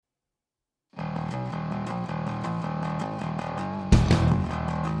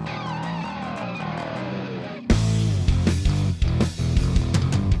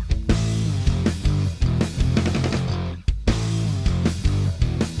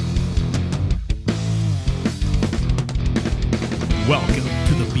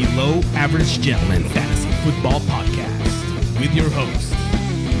Below Average Gentleman Fantasy Football Podcast with your hosts,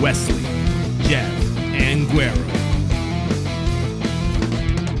 Wesley, Jeff, and Guerrero.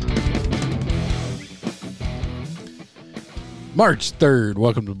 March 3rd,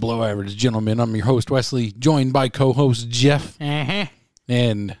 welcome to Below Average Gentlemen. I'm your host, Wesley, joined by co-host Jeff,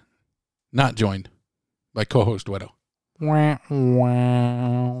 and not joined by co-host Wedo. Yeah,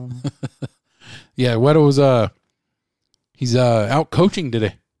 Wedo's, he's out coaching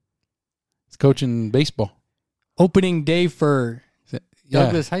today. He's coaching baseball. Opening day for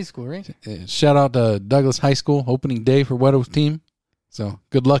Douglas High School, right? Shout out to Douglas High School, opening day for Wedo's team. So,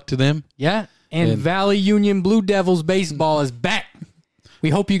 good luck to them. Yeah. And Valley Union Blue Devils baseball is back. We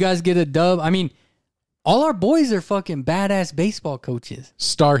hope you guys get a dub. I mean, all our boys are fucking badass baseball coaches.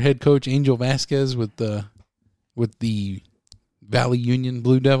 Star head coach Angel Vasquez with the Valley Union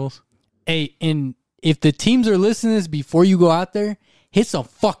Blue Devils. Hey, and if the teams are listening to this before you go out there, hit some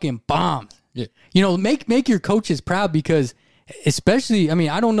fucking bombs. Yeah. You know, make your coaches proud because especially, I mean,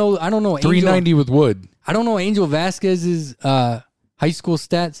 I don't know 390 with wood. I don't know Angel Vasquez's high school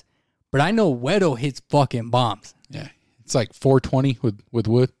stats. But I know Wedo hits fucking bombs. Yeah. It's like 420 with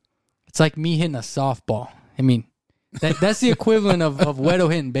wood. It's like me hitting a softball. I mean, that's the equivalent of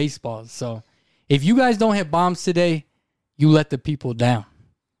Wedo hitting baseballs. So if you guys don't hit bombs today, you let the people down.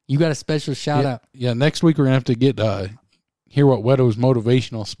 You got a special shout out. Yeah, next week we're going to have to get hear what Wedo's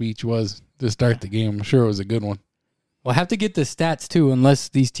motivational speech was to start the game. I'm sure it was a good one. We'll have to get the stats too, unless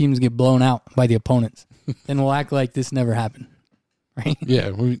these teams get blown out by the opponents. Then we'll act like this never happened. Right? Yeah,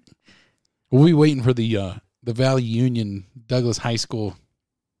 we'll be waiting for the Valley Union Douglas High School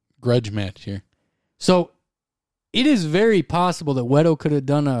grudge match here. So it is very possible that Wedo could have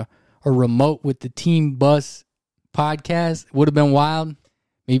done a remote with the Team Bus podcast. Would have been wild.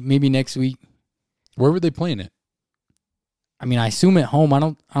 Maybe next week. Where were they playing it? I mean, I assume at home. I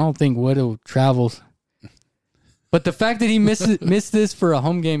don't think Wedo travels. But the fact that he missed this for a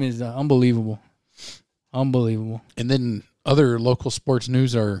home game is unbelievable. Unbelievable. And then other local sports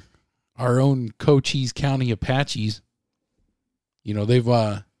news are our own Cochise County Apaches. You know, they've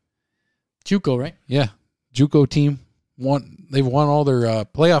JUCO, right? Yeah. JUCO team they've won all their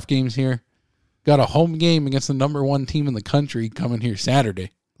playoff games here. Got a home game against the number one team in the country coming here Saturday.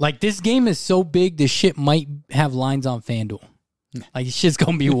 Like, this game is so big, this shit might have lines on FanDuel. Like, this shit's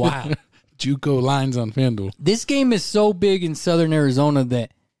going to be wild. JUCO lines on FanDuel. This game is so big in Southern Arizona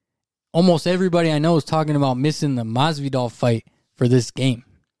that almost everybody I know is talking about missing the Masvidal fight for this game.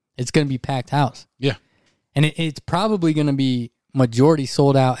 It's going to be packed house. Yeah. And it's probably going to be majority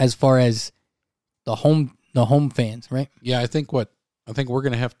sold out as far as the home fans, right? Yeah, I think we're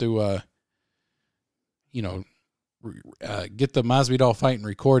going to have to get the Masvidal fight and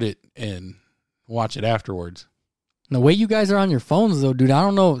record it and watch it afterwards. And the way you guys are on your phones though, dude, I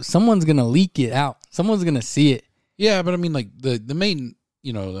don't know, someone's going to leak it out. Someone's going to see it. Yeah, but I mean, like the main,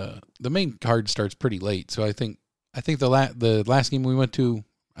 the main card starts pretty late. So I think the last game we went to,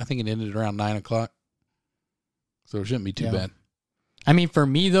 I think it ended around 9:00. So it shouldn't be too bad. I mean, for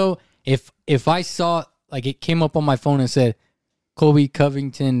me though, if I saw, like, it came up on my phone and said Colby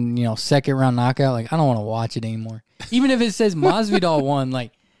Covington, second round knockout, like, I don't want to watch it anymore. Even if it says Masvidal won,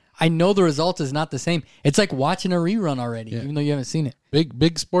 like, I know the result is not the same. It's like watching a rerun already, even though you haven't seen it.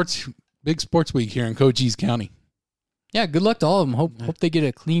 Big sports week here in Cochise County. Yeah, good luck to all of them. Hope they get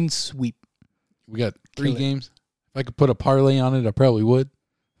a clean sweep. We got 3 games. If I could put a parlay on it, I probably would.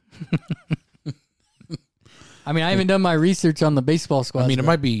 I mean, I haven't done my research on the baseball squad. I mean, it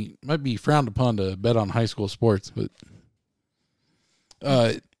might be frowned upon to bet on high school sports, but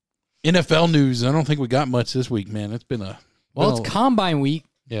NFL news, I don't think we got much this week, man. It's been it's combine week.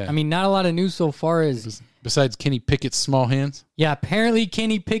 Yeah. I mean, not a lot of news so far as besides Kenny Pickett's small hands. Yeah, apparently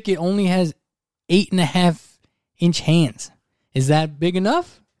Kenny Pickett only has 8.5-inch hands. Is that big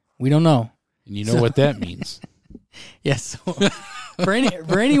enough? We don't know. And you know what that means. Yes. Yeah, so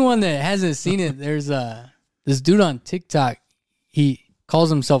for anyone that hasn't seen it, there's this dude on TikTok. He calls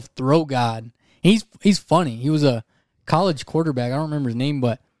himself Throw God. He's funny. He was a college quarterback. I don't remember his name,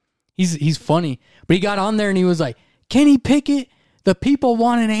 but he's funny. But he got on there and he was like, Kenny Pickett, the people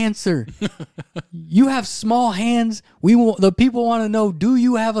want an answer. You have small hands. The people want to know, do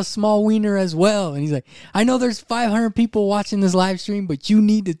you have a small wiener as well? And he's like, I know there's 500 people watching this live stream, but you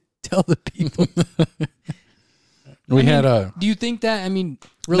need to tell the people. Do you think that? I mean,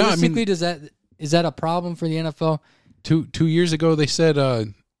 realistically, is that a problem for the NFL? 2 years ago, they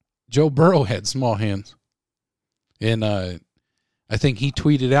said Joe Burrow had small hands, and I think he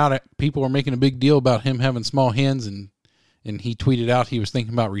tweeted out people were making a big deal about him having small hands, and he tweeted out he was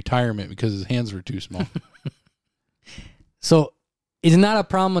thinking about retirement because his hands were too small. So it's not a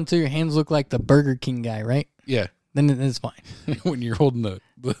problem until your hands look like the Burger King guy, right? Yeah. Then it's fine. When you're holding the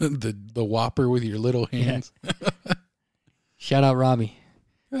Whopper with your little hands. Yeah. Shout out Robbie.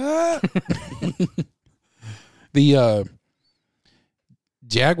 The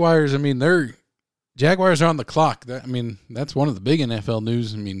Jaguars, I mean, Jaguars are on the clock. That's one of the big NFL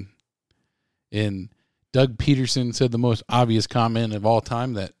news. And Doug Peterson said the most obvious comment of all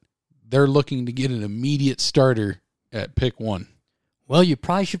time, that they're looking to get an immediate starter at pick 1. Well, you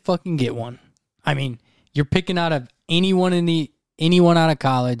probably should fucking get one. I mean, you're picking out of anyone out of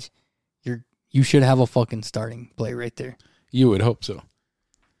college. You should have a fucking starting play right there. You would hope so.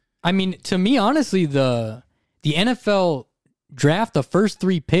 I mean, to me, honestly, the NFL draft, the first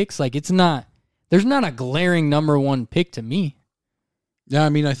 3 picks, like there's not a glaring number 1 pick to me. Yeah, I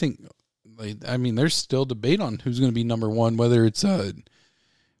mean, I think, there's still debate on who's going to be number 1, whether it's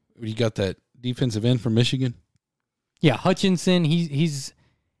you got that defensive end from Michigan. Yeah, Hutchinson, he's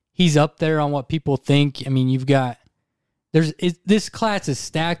up there on what people think. I mean, you've got this class is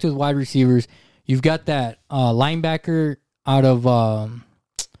stacked with wide receivers. You've got that linebacker out of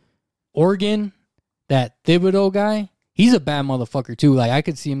Oregon, that Thibodeau guy. He's a bad motherfucker too. Like, I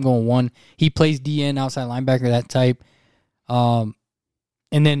could see him going 1. He plays DN, outside linebacker, that type. And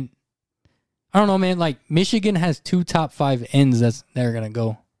then I don't know, man. Like, Michigan has 2 top 5 ends they're gonna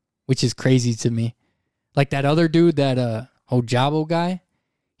go, which is crazy to me. Like that other dude, that Ojabo guy,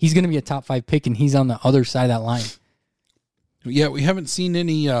 he's going to be a top 5 pick, and he's on the other side of that line. Yeah, we haven't seen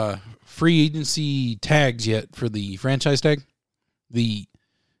any free agency tags yet for the franchise tag.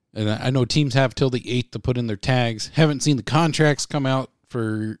 And I know teams have till the 8th to put in their tags. Haven't seen the contracts come out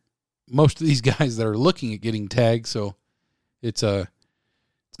for most of these guys that are looking at getting tagged. So it's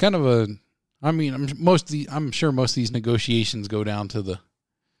kind of a. I mean, I'm sure most of these negotiations go down to the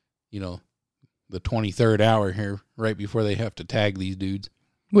 23rd hour here, right before they have to tag these dudes.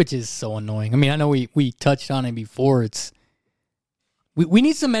 Which is so annoying. I mean, I know we touched on it before. We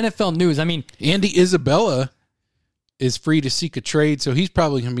need some NFL news. I mean, Andy Isabella is free to seek a trade, so he's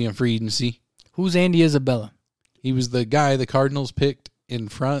probably going to be in free agency. Who's Andy Isabella? He was the guy the Cardinals picked in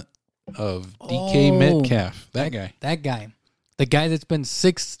front of DK Metcalf. That guy. That guy. The guy that's been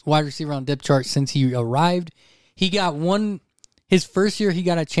 6th wide receiver on depth chart since he arrived. He got his first year, he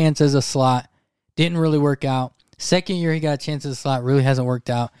got a chance as a slot. Didn't really work out. Second year, he got a chance as a slot. Really hasn't worked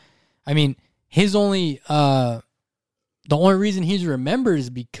out. I mean, the only reason he's remembered is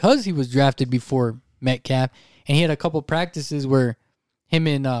because he was drafted before Metcalf, and he had a couple practices where him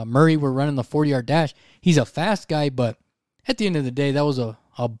and Murray were running the 40-yard dash. He's a fast guy, but at the end of the day, that was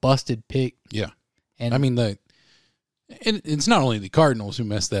a busted pick. Yeah. And I mean, it's not only the Cardinals who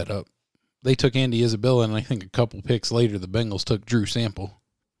messed that up. They took Andy Isabella, and I think a couple picks later, the Bengals took Drew Sample.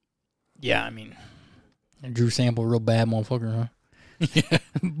 Yeah, I mean, Drew Sample, real bad motherfucker, huh? Yeah.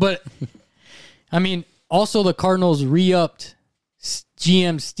 But, I mean, also the Cardinals re-upped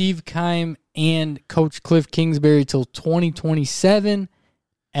GM Steve Keim and Coach Cliff Kingsbury till 2027.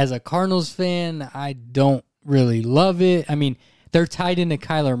 As a Cardinals fan, I don't really love it. I mean, they're tied into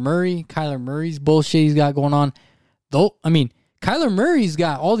Kyler Murray. Kyler Murray's bullshit he's got going on. Though, I mean, Kyler Murray's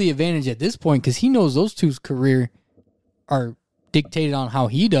got all the advantage at this point because he knows those two's career are dictated on how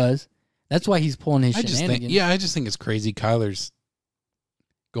he does. That's why he's pulling his shenanigans. I just think it's crazy. Kyler's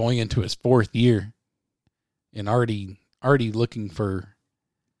going into his 4th year and already looking for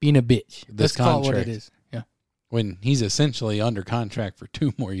being a bitch. Let's call it what it is. Yeah. When he's essentially under contract for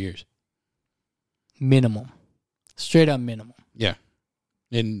 2 more years. Minimum. Straight up minimum. Yeah.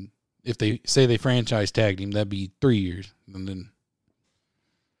 And if they say they franchise tagged him, that'd be 3 years. And then.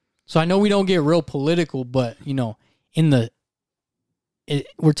 So I know we don't get real political, but,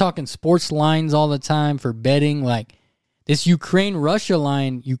 we're talking sports lines all the time for betting. Like this Ukraine-Russia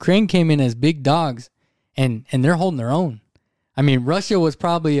line, Ukraine came in as big dogs, and they're holding their own. I mean, Russia was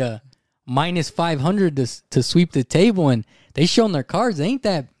probably a minus 500 to sweep the table, and they shown their cards. They ain't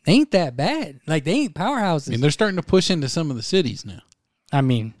that bad. Like, they ain't powerhouses. I mean, they're starting to push into some of the cities now. I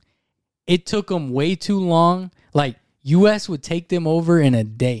mean, it took them way too long. Like, U.S. would take them over in a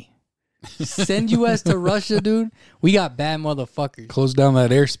day. Send U.S. to Russia, dude. We got bad motherfuckers. Close down that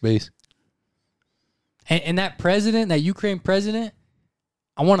airspace. And that president, that Ukraine president,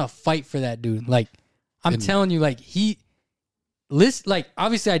 I want to fight for that dude. Like, I'm telling you, like,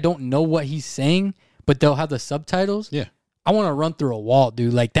 obviously I don't know what he's saying, but they'll have the subtitles. Yeah. I want to run through a wall,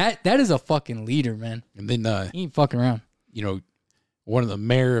 dude. Like, that is a fucking leader, man. And then, he ain't fucking around. One of the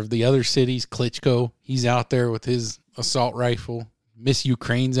mayor of the other cities, Klitschko, he's out there with his assault rifle. Miss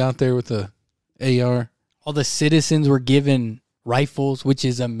Ukraine's out there with the AR. All the citizens were given rifles, which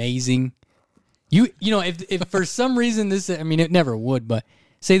is amazing. You know, if for some reason this, I mean, it never would, but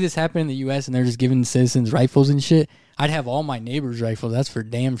say this happened in the U.S. and they're just giving citizens rifles and shit, I'd have all my neighbors' rifles. That's for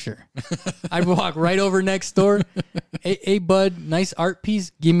damn sure. I'd walk right over next door. Hey, bud, nice art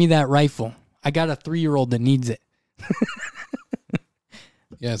piece. Give me that rifle. I got a 3-year-old that needs it.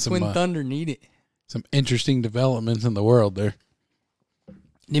 Yeah, Twin Thunder need it. Some interesting developments in the world there.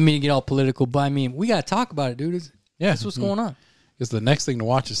 Didn't mean to get all political, but I mean, we got to talk about it, dude. Yeah. That's what's going on. Because the next thing to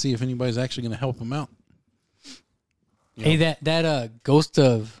watch is see if anybody's actually going to help them out. You Hey, know, that Ghost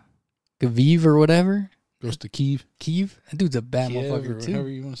of Gaviv or whatever. goes to Kiev. That dude's a bad Kiev, motherfucker, or too. however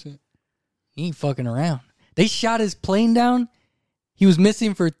you want to say it. He ain't fucking around. They shot his plane down. He was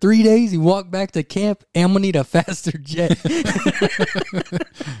missing for 3 days. He walked back to camp. And I'm going to need a faster jet.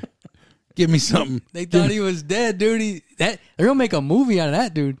 Give me something. They thought he was dead, dude. They're going to make a movie out of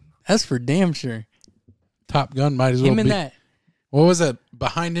that, dude. That's for damn sure. Top Gun might as well Him and be. that. What was that?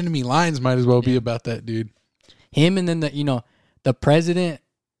 Behind Enemy Lines might as well be about that dude. Him and then the president,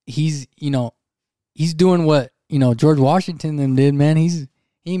 he's doing what, George Washington them did, man. He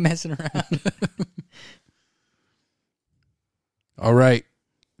ain't messing around. All right.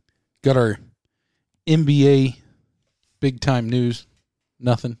 Got our NBA big time news.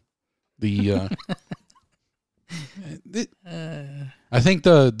 Nothing. I think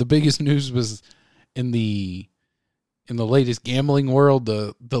the biggest news was in the latest gambling world,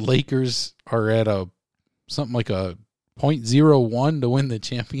 the Lakers are at something like a 0.01 to win the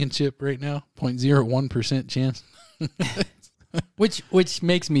championship right now. 0.01% chance. Which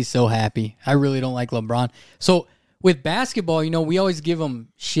makes me so happy. I really don't like LeBron. So with basketball, we always give them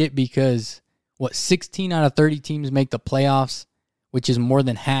shit because 16 out of 30 teams make the playoffs, which is more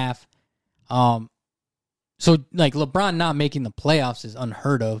than half. So like LeBron not making the playoffs is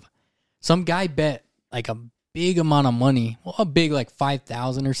unheard of. Some guy bet like a big amount of money, a big like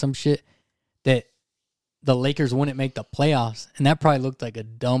 5,000 or some shit, that the Lakers wouldn't make the playoffs, and that probably looked like a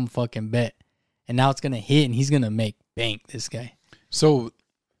dumb fucking bet. And now it's gonna hit, and he's gonna make bank. This guy. So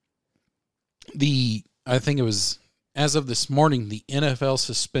I think it was as of this morning, the NFL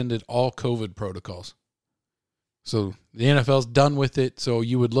suspended all COVID protocols. So the NFL's done with it. So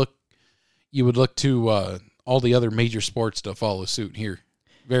you would look to all the other major sports to follow suit here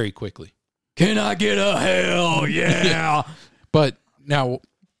very quickly. Can I get a hell yeah? But now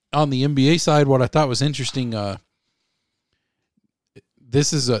on the NBA side, what I thought was interesting,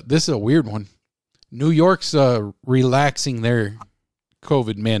 this is a weird one. New York's relaxing their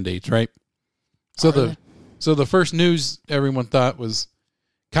COVID mandates, right? So the first news everyone thought was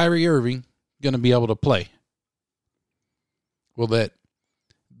Kyrie Irving going to be able to play. Well, that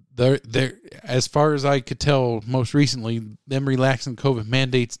they're as far as I could tell, most recently, them relaxing COVID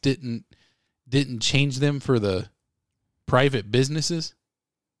mandates didn't change them for the private businesses,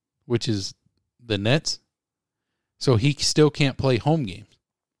 which is the Nets. So he still can't play home games.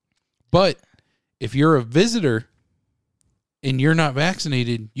 But if you're a visitor and you're not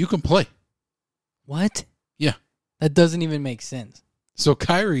vaccinated, you can play. What? Yeah. That doesn't even make sense. So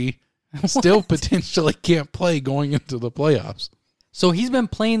Kyrie still potentially can't play going into the playoffs. So he's been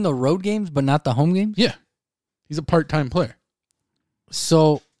playing the road games, but not the home games? Yeah. He's a part-time player.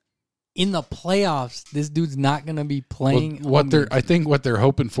 So in the playoffs, this dude's not going to be playing. Well, I think what they're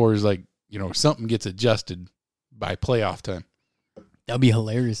hoping for is something gets adjusted by playoff time. That'd be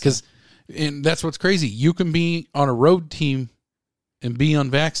hilarious. And that's what's crazy. You can be on a road team and be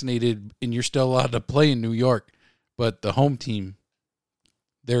unvaccinated, and you're still allowed to play in New York. But the home team,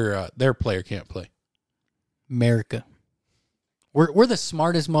 their player can't play. America. We're the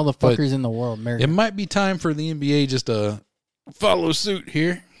smartest motherfuckers in the world, America. It might be time for the NBA just to follow suit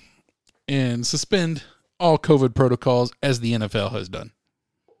here and suspend all COVID protocols as the NFL has done.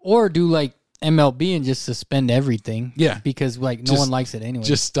 Or do like MLB and just suspend everything. Yeah. Because no one likes it anyway.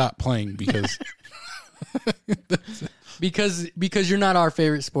 Just stop playing because because you're not our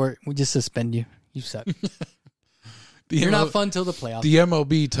favorite sport. We just suspend you. You suck. You're not fun till the playoffs. The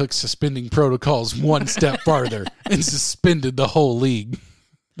MLB took suspending protocols one step farther and suspended the whole league.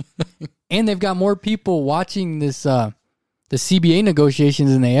 And they've got more people watching this the CBA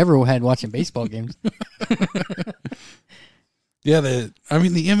negotiations than they ever had watching baseball games. Yeah, the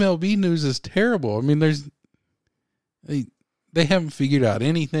MLB news is terrible. I mean, they haven't figured out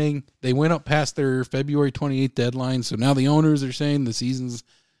anything. They went up past their February 28th deadline, so now the owners are saying the season's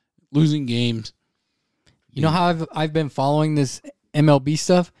losing games. You know how I've been following this MLB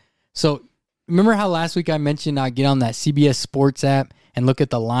stuff? So remember how last week I mentioned I get on that CBS Sports app and look at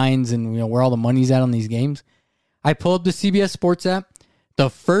the lines and where all the money's at on these games? I pull up the CBS Sports app. The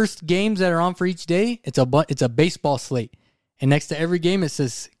first games that are on for each day, it's a baseball slate. And next to every game, it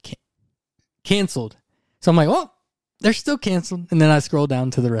says canceled. So I'm like, well, they're still canceled. And then I scroll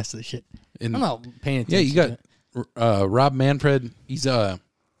down to the rest of the shit. And I'm not paying attention. yeah, you got Rob Manfred. He's like,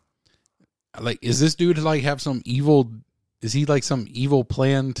 is this dude like have some evil? Is he like some evil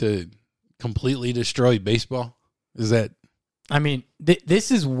plan to completely destroy baseball? Is that? I mean,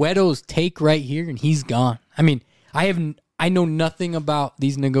 this is Weto's take right here, and he's gone. I mean, I know nothing about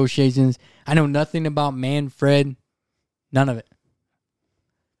these negotiations. I know nothing about Manfred. None of it.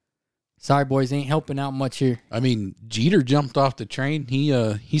 Sorry, boys, ain't helping out much here. I mean, Jeter jumped off the train.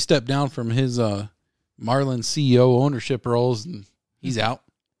 He stepped down from his Marlins CEO ownership roles, and he's out.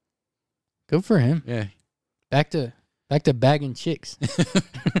 Good for him. Yeah, Back to bagging chicks.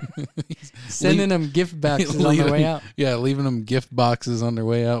 Sending them gift boxes on their way out. Yeah, leaving them gift boxes on their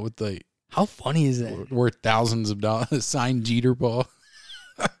way out with the How funny is that? worth thousands of dollars signed Jeter ball.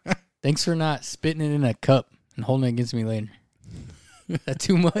 Thanks for not spitting it in a cup and holding it against me later. That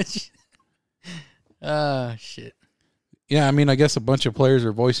too much? Shit. Yeah, I mean, I guess a bunch of players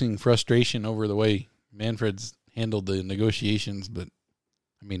are voicing frustration over the way Manfred's handled the negotiations, but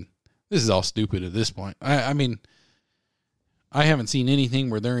I mean, this is all stupid at this point. I mean, I haven't seen anything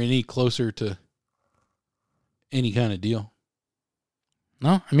where they're any closer to any kind of deal.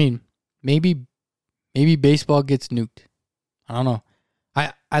 No, I mean, maybe baseball gets nuked. I don't know.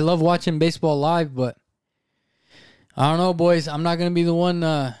 I love watching baseball live, but I don't know, boys. I'm not going to be the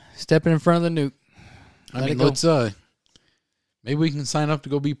one stepping in front of the nuke. I mean, let's maybe we can sign up to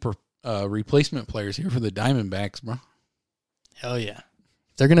go be replacement players here for the Diamondbacks, bro. Hell yeah.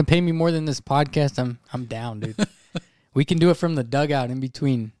 If they're going to pay me more than this podcast, I'm down, dude. We can do it from the dugout in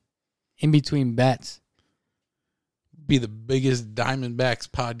between bats. Be the biggest Diamondbacks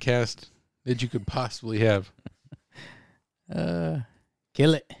podcast that you could possibly have.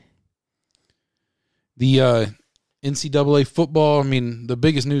 Kill it. The NCAA football, I mean, the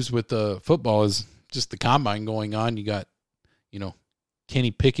biggest news with football is just the combine going on. You got,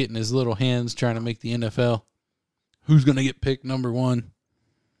 Kenny Pickett in his little hands trying to make the NFL. Who's going to get picked number one?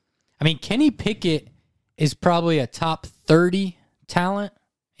 I mean, Kenny Pickett is probably a top 30 talent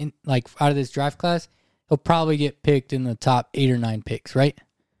in out of this draft class. He'll probably get picked in the top 8 or 9 picks, right?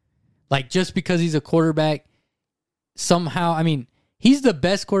 Like, just because he's a quarterback, somehow, I mean, he's the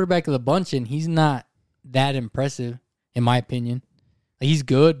best quarterback of the bunch, and he's not that impressive, in my opinion. Like, he's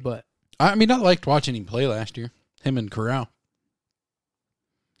good, but... I mean, I liked watching him play last year, him and Corral.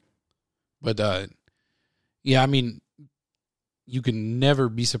 But, yeah, I mean, you can never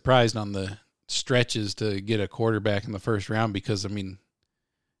be surprised on the stretches to get a quarterback in the first round because, I mean,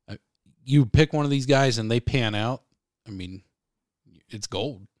 you pick one of these guys and they pan out, I mean, it's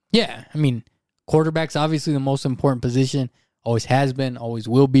gold. Yeah, I mean, quarterback's obviously the most important position. Always has been, always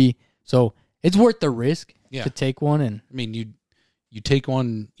will be. So it's worth the risk to take one. And I mean, you take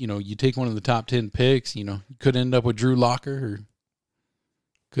one, you take one of the top 10 picks, you could end up with Drew Locker or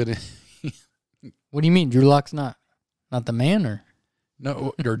could. What do you mean? Drew Lock's not the man, or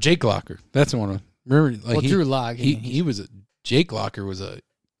no, or Jake Locker? That's the one. Remember, like Drew Lock. He was Jake Locker was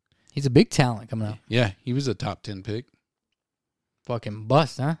he's a big talent coming out. Yeah, he was a top 10 pick. Fucking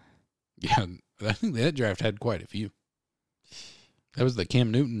bust, huh? Yeah, I think that draft had quite a few. That was the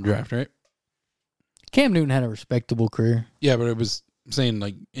Cam Newton draft, right? Cam Newton had a respectable career. Yeah, but it was saying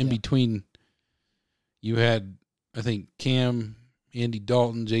like in between, you had, I think, Cam, Andy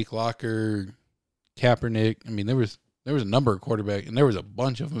Dalton, Jake Locker, Kaepernick. I mean, there was a number of quarterbacks, and there was a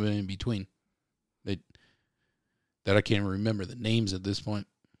bunch of them in between that I can't remember the names at this point.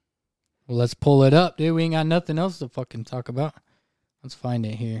 Well, let's pull it up, dude. We ain't got nothing else to fucking talk about. Let's find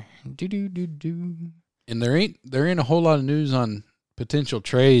it here. Do. And there ain't a whole lot of news on potential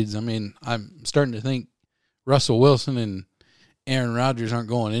trades. I mean, I'm starting to think Russell Wilson and Aaron Rodgers aren't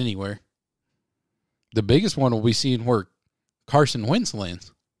going anywhere. The biggest one will be seeing where Carson Wentz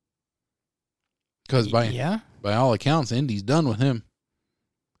lands. Because by all accounts, Indy's done with him.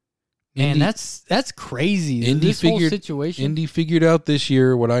 Man, that's crazy. Whole situation. Indy figured out this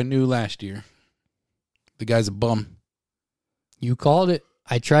year what I knew last year. The guy's a bum. You called it.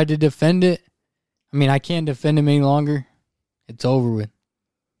 I tried to defend it. I mean, I can't defend him any longer. It's over with.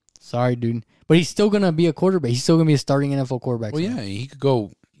 Sorry, dude. But he's still going to be a quarterback. He's still going to be a starting NFL quarterback. Well, yeah, he could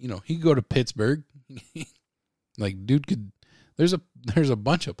go, he could go to Pittsburgh. Like, dude could, there's a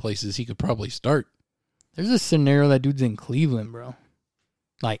bunch of places he could probably start. There's a scenario that dude's in Cleveland, bro.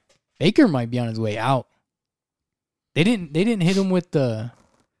 Like, Baker might be on his way out. They didn't hit him with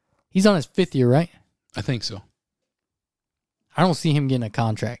he's on his 5th year, right? I think so. I don't see him getting a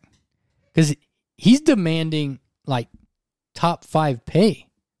contract. Because he's demanding, like, top 5 pay.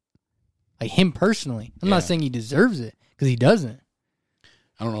 Like, him personally. I'm not saying he deserves it, because he doesn't.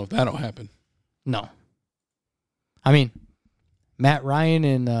 I don't know if that'll happen. No. I mean, Matt Ryan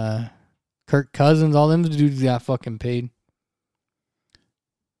and Kirk Cousins, all them dudes got fucking paid.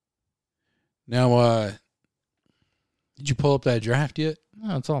 Now, did you pull up that draft yet?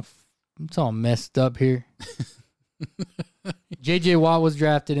 No, it's all messed up here. J.J. Watt was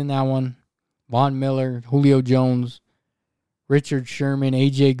drafted in that one. Von Miller, Julio Jones, Richard Sherman,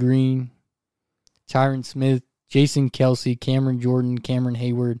 A.J. Green, Tyron Smith, Jason Kelsey, Cameron Jordan, Cameron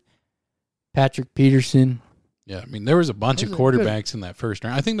Hayward, Patrick Peterson. Yeah, I mean, there was a bunch of quarterbacks in that first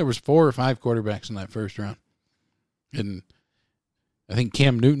round. I think there was 4 or 5 quarterbacks in that first round. And I think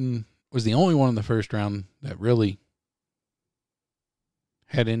Cam Newton was the only one in the first round that really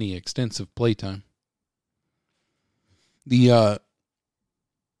had any extensive play time. What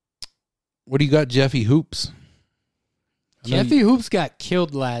do you got, Jeffy Hoops? Jeffy Hoops got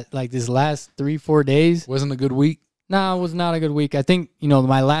killed this last 3-4 days. Wasn't a good week? No, it was not a good week. I think,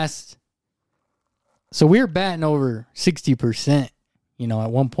 my last... So we were batting over 60%, at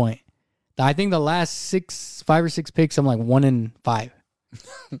one point. I think the last 5 or 6 picks, I'm like 1-5.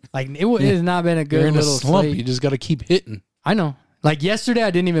 Like, it has not been a good You're in little a slump. slate. You just got to keep hitting. I know. Like, yesterday,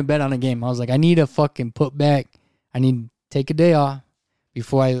 I didn't even bet on a game. I was like, I need a fucking put back. I need to take a day off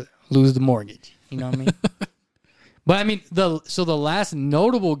before I lose the mortgage. You know what I mean? But, I mean, the last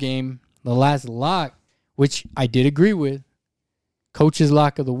notable game, the last lock, which I did agree with, Coach's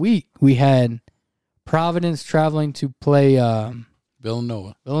Lock of the Week, we had Providence traveling to play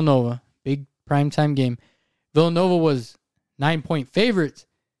Villanova. Big primetime game. Villanova was 9-point favorites,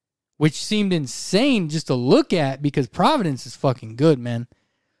 which seemed insane just to look at because Providence is fucking good, man.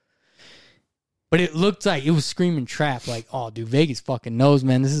 But it looked like it was screaming trap. Like, oh, dude, Vegas fucking knows,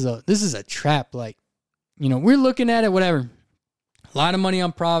 man. This is a trap. Like, we're looking at it, whatever. A lot of money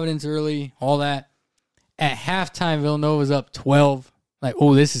on Providence early, all that. At halftime, Villanova's up 12. Like,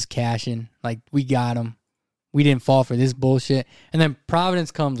 oh, this is cashing. Like, we got them. We didn't fall for this bullshit. And then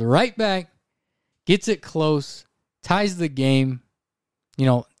Providence comes right back, gets it close, ties the game.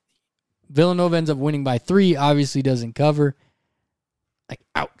 Villanova ends up winning by 3. Obviously doesn't cover. Like,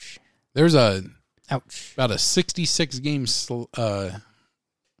 ouch. There's ouch. About a 66 games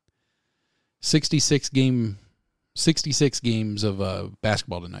of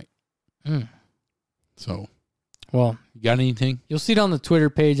basketball tonight. So, well, you got anything? You'll see it on the Twitter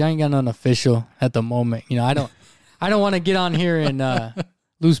page. I ain't got nothing official at the moment. I don't want to get on here and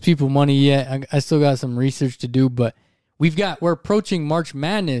lose people money yet. I still got some research to do, but we're approaching March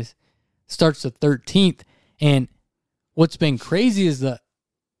Madness. Starts the 13th, and what's been crazy is the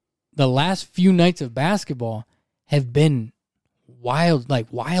last few nights of basketball have been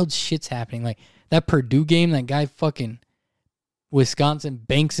wild shit's happening. Like that Purdue game, that guy fucking Wisconsin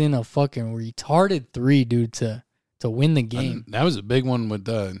banks in a fucking retarded 3, dude, to win the game. That was a big one with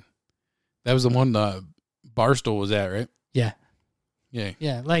that was the one Barstool was at, right? Yeah. Yeah.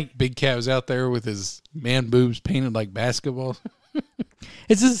 Yeah, like Big Cat was out there with his man boobs painted like basketballs.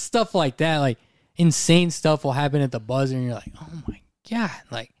 It's just stuff like that. Like insane stuff will happen at the buzzer, and you're like, "Oh my god!"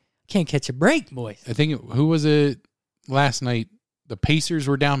 Like can't catch a break, boys. I think who was it last night? The Pacers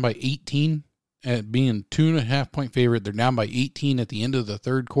were down by 18 at being 2.5-point favorite. They're down by 18 at the end of the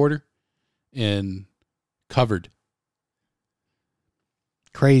third quarter, and covered.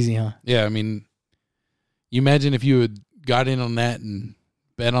 Crazy, huh? Yeah, I mean, you imagine if you had got in on that and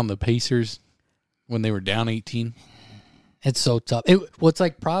bet on the Pacers when they were down 18. It's so tough. It's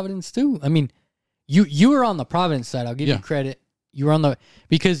like Providence too. I mean, you were on the Providence side. I'll give you credit. You were on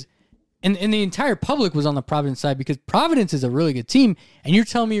because the entire public was on the Providence side because Providence is a really good team, and you're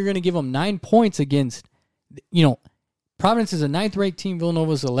telling me you're going to give them 9 points against, Providence is a 9th ranked team,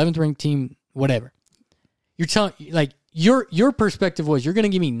 Villanova is an 11th ranked team, whatever. You're telling like your perspective was you're going to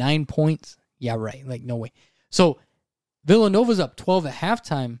give me 9 points. Yeah, right. Like no way. So Villanova's up 12 at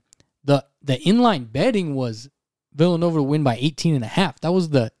halftime. The inline betting was Villanova to win by 18.5. That was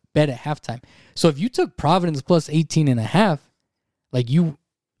the bet at halftime. So if you took Providence plus 18.5, like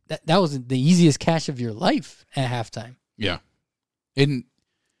that was the easiest cash of your life at halftime. Yeah. And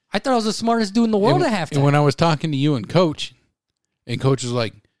I thought I was the smartest dude in the world at halftime. And when I was talking to you and Coach was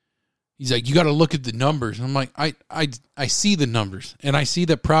like, he's like, you got to look at the numbers. And I'm like, I see the numbers, and I see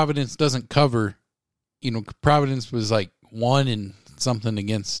that Providence doesn't cover. Providence was like 1 and something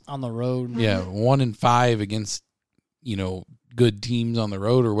against on the road. Yeah, 1 and 5 against good teams on the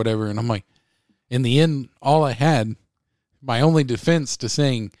road or whatever. And I'm like, in the end, all I had, my only defense to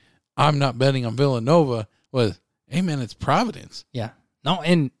saying I'm not betting on Villanova was, hey man, it's Providence. Yeah. No,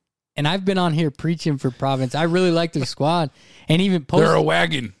 and I've been on here preaching for Providence. I really like their squad. And even they're a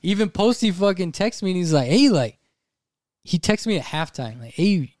wagon. Even Posty fucking texted me and he's like, hey, like, he texted me at halftime, like,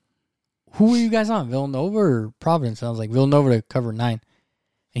 hey, who are you guys on, Villanova or Providence? And I was like, Villanova to cover 9.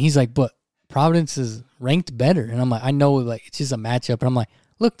 And he's like, but Providence is ranked better. And I'm like, I know, like, it's just a matchup. And I'm like,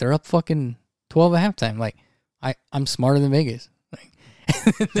 look, they're up fucking 12 at halftime. Like, I'm smarter than Vegas. Like,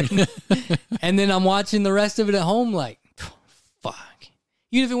 and then I'm watching the rest of it at home, like, fuck.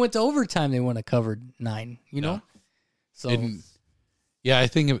 Even if it went to overtime, they wouldn't have covered 9, you know? So, yeah, I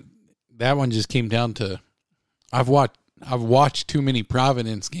think that one just came down to I've watched too many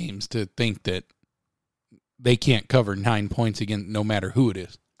Providence games to think that they can't cover 9 points again, no matter who it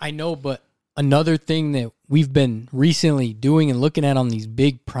is. I know, but another thing that we've been recently doing and looking at on these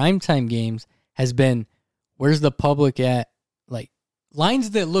big primetime games has been, where's the public at? Like,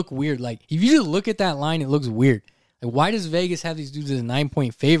 lines that look weird. Like, if you just look at that line, it looks weird. Like, why does Vegas have these dudes as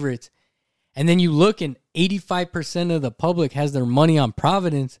 9-point favorites? And then you look and 85% of the public has their money on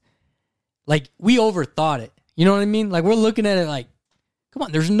Providence. Like, we overthought it. You know what I mean? Like, we're looking at it like, come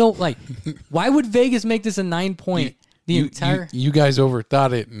on, there's no, like, why would Vegas make this a 9-point? You guys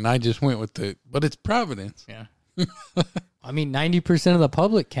overthought it, and I just went with but it's Providence. Yeah. I mean, 90% of the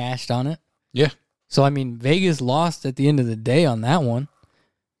public cashed on it. Yeah. So, I mean, Vegas lost at the end of the day on that one.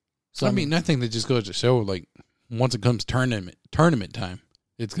 So I mean, I think that just goes to show, like, once it comes tournament time,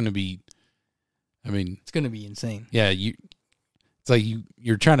 it's going to be, I mean, it's going to be insane. Yeah, it's like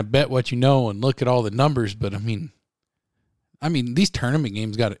you're trying to bet what you know and look at all the numbers, but I mean, these tournament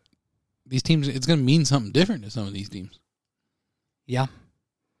games these teams, it's going to mean something different to some of these teams. Yeah.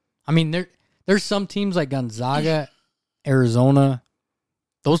 I mean, there's some teams like Gonzaga, Arizona.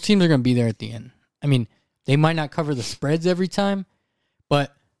 Those teams are going to be there at the end. I mean, they might not cover the spreads every time,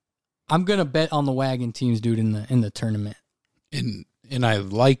 but I'm going to bet on the wagon teams, dude, in the tournament. And I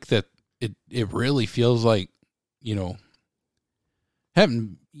like that it really feels like, you know,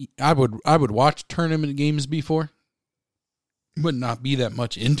 I would watch tournament games before, but not be that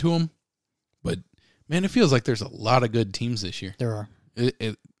much into them. But man, it feels like there's a lot of good teams this year. There are.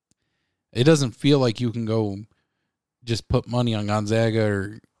 It doesn't feel like you can go just put money on Gonzaga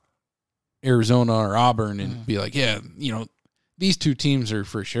or Arizona or Auburn and be like, yeah, you know, these two teams are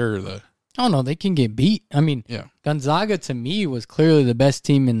for sure Oh, no, they can get beat. I mean, yeah. Gonzaga, to me, was clearly the best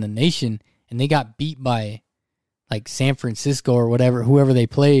team in the nation, and they got beat by, like, San Francisco or whoever they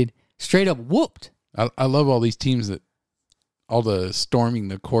played, straight up whooped. I love all these teams that all the storming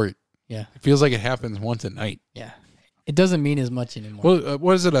the court. Yeah. It feels like it happens once a night. Yeah. It doesn't mean as much anymore. Well,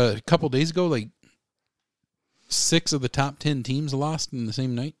 was it a couple days ago? Like 6 of the top 10 teams lost in the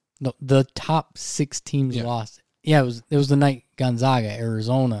same night? No, the top 6 teams lost. Yeah, it was the night Gonzaga,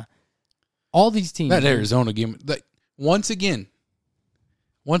 Arizona. All these teams. That Arizona game. Like, once again,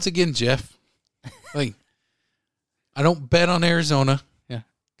 Jeff, like, I don't bet on Arizona. Yeah.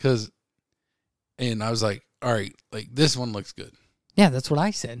 And I was like, all right, like, this one looks good. Yeah, that's what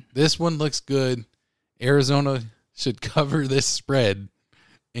I said. This one looks good. Arizona should cover this spread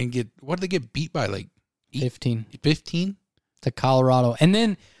and what did they get beat by? Like 15. 15? To Colorado. And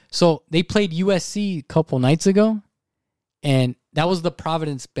then, so they played USC a couple nights ago, and that was the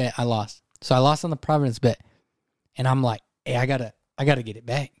Providence bet I lost. So I lost on the Providence bet, and I'm like, hey, I gotta get it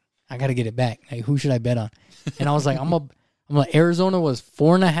back. I gotta get it back. Like, who should I bet on? And I was like, I'm like, Arizona was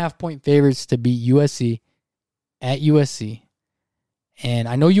 4.5-point favorites to beat USC at USC. And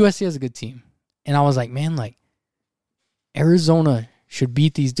I know USC has a good team. And I was like, man, like, Arizona should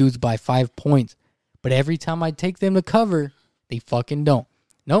beat these dudes by 5 points. But every time I take them to cover, they fucking don't.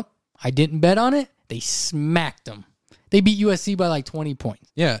 Nope. I didn't bet on it. They smacked them. They beat USC by like 20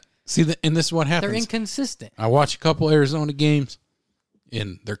 points. Yeah. See, and this is what happens. They're inconsistent. I watch a couple Arizona games,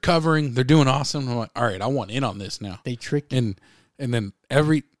 and they're covering. They're doing awesome. I'm like, all right, I want in on this now. They tricked you. And then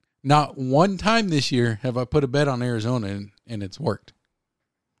not one time this year have I put a bet on Arizona, and it's worked.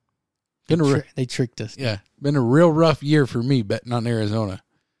 They tricked us. Yeah. Been a real rough year for me betting on Arizona.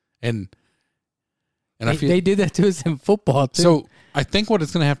 And I feel they did that to us in football, too. So I think what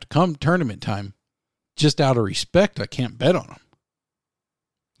it's going to have to come tournament time, just out of respect, I can't bet on them.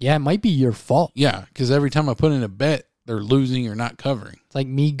 Yeah, it might be your fault. Yeah, because every time I put in a bet, they're losing or not covering. It's like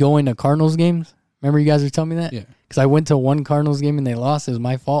me going to Cardinals games. Remember you guys were telling me that? Yeah. Because I went to one Cardinals game and they lost. It was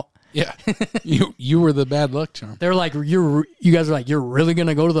my fault. Yeah. you were the bad luck charm. They're like, you guys are like, you're really going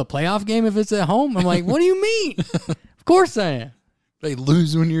to go to the playoff game if it's at home? I'm like, what do you mean? Of course I am. They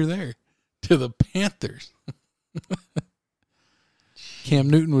lose when you're there to the Panthers. Cam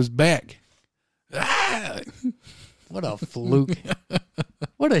Newton was back. What a fluke.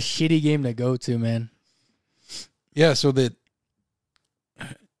 What a shitty game to go to, man. Yeah, so that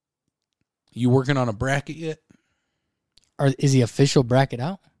you working on a bracket yet? Or is the official bracket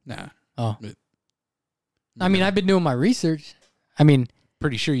out? Nah. Oh. I mean, I've been doing my research. I mean,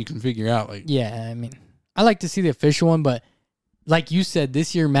 pretty sure you can figure out. Like, Yeah, I mean, I like to see the official one, but like you said,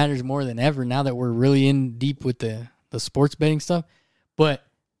 this year matters more than ever now that we're really in deep with the sports betting stuff. But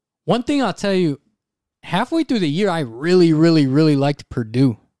one thing I'll tell you, halfway through the year, I really, really, really liked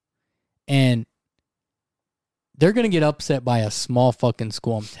Purdue. And they're going to get upset by a small fucking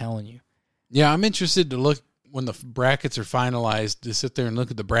school, I'm telling you. yeah, I'm interested to look when the brackets are finalized to sit there and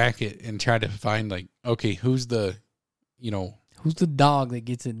look at the bracket and try to find like, okay, who's the, Who's the dog that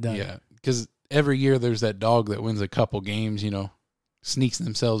gets it done? yeah, because every year there's that dog that wins a couple games, sneaks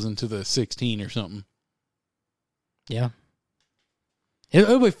themselves into the 16 or something. Yeah.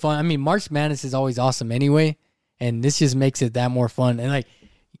 It'll be fun. I mean, March Madness is always awesome anyway, and this just makes it that more fun. And, like,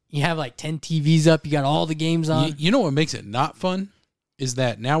 you have, like, 10 TVs up. You got all the games on. You know what makes it not fun is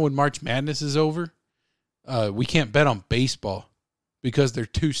that now when March Madness is over, we can't bet on baseball because they're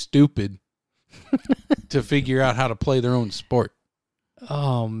too stupid to figure out how to play their own sport.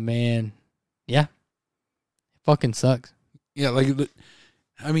 Oh, man. Yeah. It fucking sucks. Yeah, like,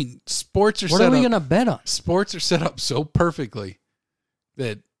 I mean, sports are What set are we up. going to bet on? Sports are set up so perfectly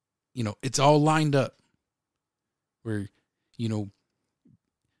that, it's all lined up where, you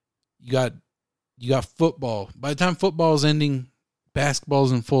got football. By the time football's ending,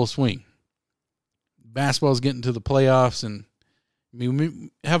 basketball's in full swing. Basketball's getting to the playoffs, and I mean,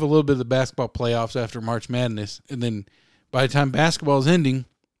 we have a little bit of the basketball playoffs after March Madness, and then by the time basketball's ending,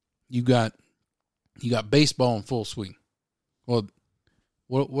 you got baseball in full swing. Well,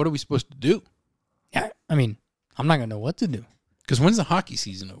 what are we supposed to do? Yeah, I mean, I'm not going to know what to do. Because when's the hockey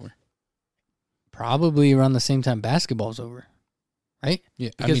season over? Probably around the same time basketball's over, right?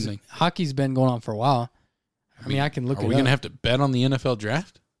 Yeah, Because hockey's been going on for a while. I mean, I can look Are it we up. going to have to bet on the NFL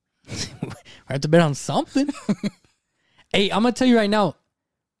draft? I have to bet on something. Hey, I'm going to tell you right now.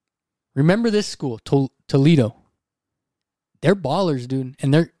 Remember this school, Toledo. They're ballers, dude.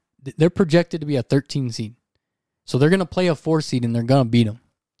 And they're projected to be a 13 seed. So they're going to play a 4 seed and they're going to beat them.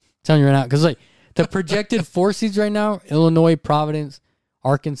 I'm telling you right now. Because, like, the projected 4 seeds right now, Illinois, Providence,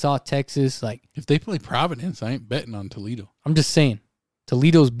 Arkansas, Texas. Like, If they play Providence, I ain't betting on Toledo. I'm just saying,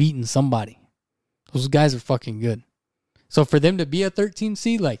 Toledo's beating somebody. Those guys are fucking good. So for them to be a 13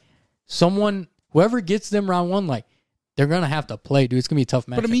 seed, like, whoever gets them round one, like, they're going to have to play, dude. It's going to be a tough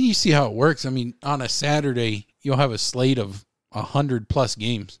match. But, I mean, you see how it works. I mean, on a Saturday, you'll have a slate of 100-plus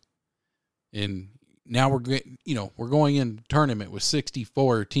games. And now we're going in tournament with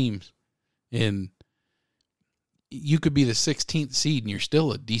 64 teams. And you could be the 16th seed, and you're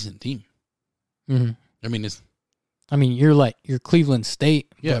still a decent team. Mm-hmm. I mean, you're Cleveland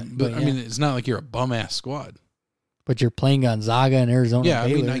State. yeah, but I mean, it's not like you're a bum-ass squad. But you're playing Gonzaga and Arizona. Yeah,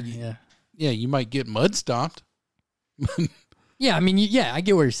 Baylor. I mean, yeah, you might get mud stomped. Yeah, I mean, I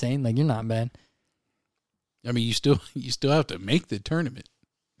get what you're saying. Like, you're not bad. I mean, you still have to make the tournament.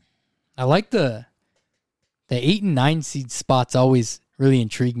 I like the 8 and 9 seed spots always really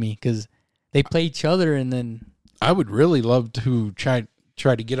intrigue me because they play each other and then I would really love to try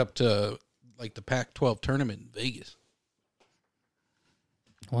to get up to like the Pac-12 tournament in Vegas.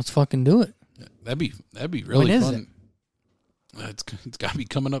 let's fucking do it. That'd be really When is fun. It's got to be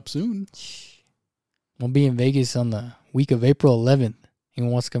coming up soon. We'll be in Vegas on the week of April 11th.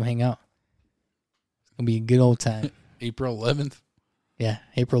 Anyone wants to come hang out? It's gonna be a good old time. April 11th. Yeah,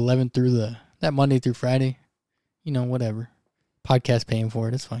 April 11th through that Monday through Friday. Whatever. Podcast paying for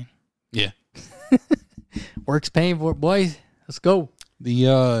it. It's fine. Yeah. Work's paying for it, boys. Let's go. The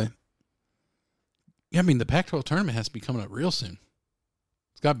Pac-12 tournament has to be coming up real soon.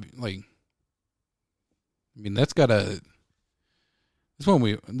 It's got to be like, I mean, that's got to.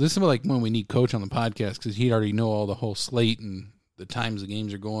 This is like when we need Coach on the podcast because he'd already know all the whole slate and the times the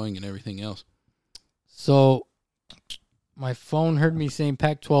games are going and everything else. So, my phone heard me saying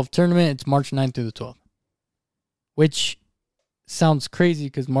Pac-12 tournament. It's March 9th through the 12th, which sounds crazy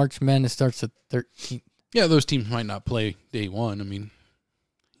because March Madness starts at 13th. Yeah, those teams might not play day one. I mean,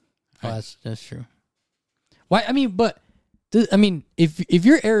 That's true. Why? I mean, if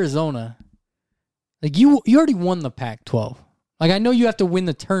you're Arizona, like you already won the Pac-12. Like I know you have to win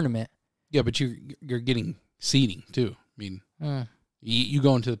the tournament. yeah, but you're getting seeding too. I mean, you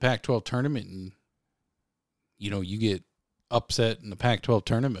go into the Pac-12 tournament and you get upset in the Pac-12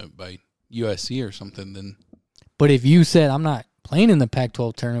 tournament by USC or something. Then, But if you said I'm not playing in the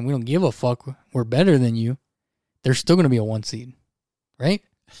Pac-12 tournament, we don't give a fuck. We're better than you. They're still going to be a 1 seed, right?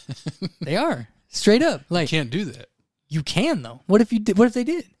 They are straight up. you Like can't do that. you can though. What if they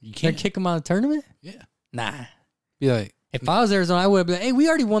did? You They'd can't. kick them out of the tournament? Yeah. Nah. Be like, If I was Arizona, I would have been like, hey, we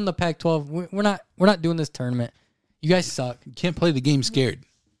already won the Pac-12. We're not doing this tournament. You guys suck. you can't play the game scared.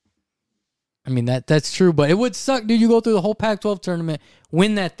 I mean, that's true, but it would suck, dude. You go through the whole Pac-12 tournament,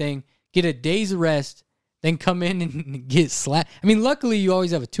 win that thing, get a day's rest, then come in and get slapped. I mean, luckily, you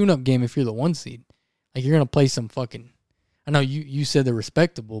always have a tune-up game if you're the 1 seed. Like, you're going to play some fucking... I know you said they're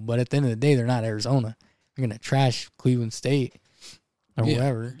respectable, but at the end of the day, they're not Arizona. They're going to trash Cleveland State or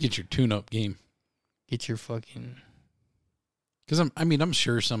whatever. Get your tune-up game. Get your fucking... Because, I'm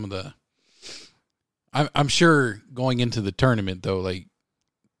sure some of the... I'm sure going into the tournament, though, like...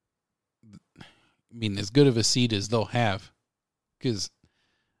 I mean, as good of a seed as they'll have, because,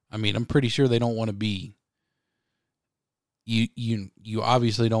 I'm pretty sure they don't want to be. You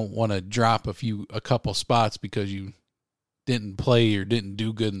obviously don't want to drop a couple spots because you didn't play or didn't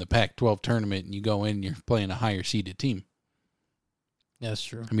do good in the Pac-12 tournament, and you go in and you're playing a higher seeded team. That's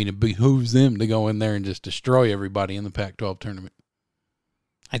true. I mean, it behooves them to go in there and just destroy everybody in the Pac-12 tournament.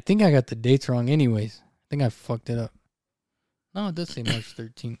 I think I got the dates wrong, anyways. I think I fucked it up. No, it does say March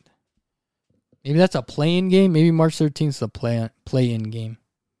 13th. Maybe that's a play-in game. Maybe March 13th is a play-in game.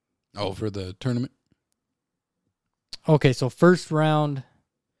 Oh, for the tournament? Okay, so first round.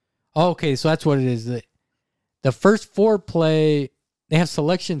 Okay, so that's what it is. The first 4 play, they have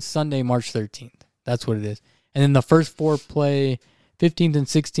selection Sunday, March 13th. That's what it is. And then the first 4 play, 15th and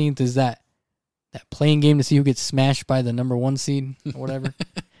 16th, is that play-in game to see who gets smashed by the number 1 seed or whatever.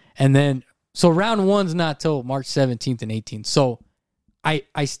 And then, so round 1's not till March 17th and 18th. So,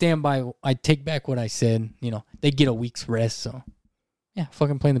 I stand by, I take back what I said. They get a week's rest, so yeah,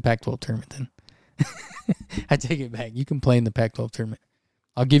 fucking play in the Pac-12 tournament then. I take it back. You can play in the Pac-12 tournament.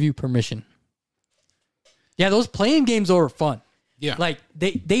 I'll give you permission. Yeah, those playing games are fun. Yeah. Like,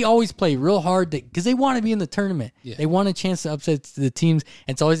 they always play real hard because they want to be in the tournament. Yeah. They want a chance to upset the teams,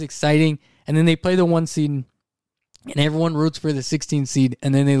 and it's always exciting. And then they play the 1 seed, and everyone roots for the 16 seed,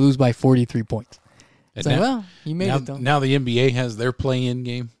 and then they lose by 43 points. It's like, well, you made it, though. Now the NBA has their play-in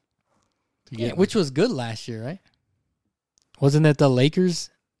game. Yeah, which was good last year, right? Wasn't it the Lakers?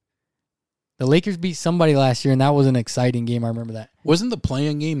 The Lakers beat somebody last year, and that was an exciting game. I remember that. Wasn't the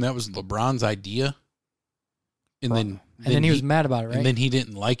play-in game, that was LeBron's idea? And then he was mad about it, right? And then he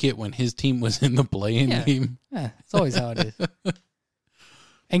didn't like it when his team was in the play-in game. Yeah, it's always how it is.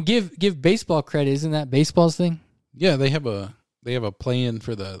 And give baseball credit. Isn't that baseball's thing? Yeah, they have a play-in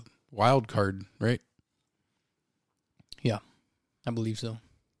for the wild card, right? Yeah, I believe so.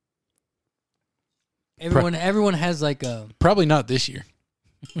 Everyone has like a... Probably not this year.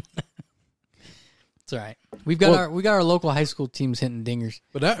 It's all right. We got our local high school teams hitting dingers.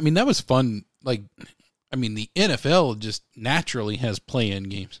 But that was fun. Like, the NFL just naturally has play-in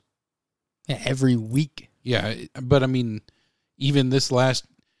games. Yeah, every week. Yeah, but even this last,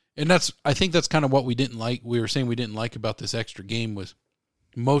 and I think that's kind of what we didn't like. We were saying we didn't like about this extra game was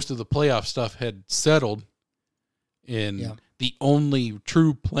most of the playoff stuff had settled, and the only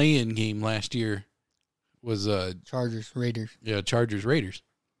true play-in game last year was Chargers Raiders. Yeah, Chargers Raiders.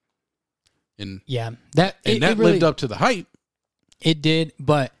 And that really lived up to the hype. It did,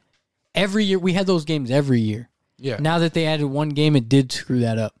 but every year we had those games every year. Yeah. Now that they added one game, it did screw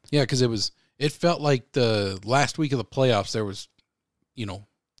that up. Yeah, because it felt like the last week of the playoffs there was,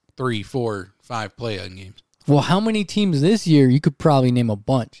 3, 4, 5 play-in games. Well, how many teams this year? You could probably name a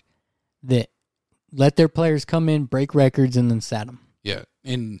bunch that let their players come in, break records, and then sat them. Yeah,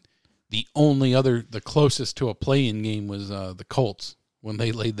 and the closest to a play-in game was the Colts when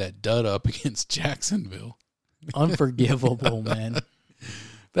they laid that dud up against Jacksonville. Unforgivable, man.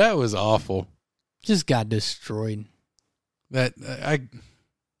 That was awful. Just got destroyed. You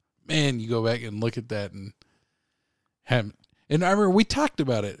go back and look at that and I remember we talked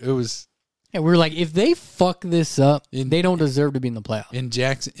about it. It was we were like, if they fuck this up, they don't deserve to be in the playoffs.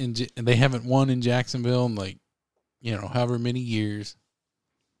 And they haven't won in Jacksonville in however many years.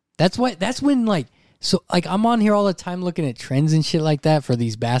 That's when I'm on here all the time looking at trends and shit like that for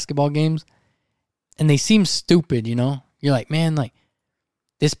these basketball games, and they seem stupid. You're like, man,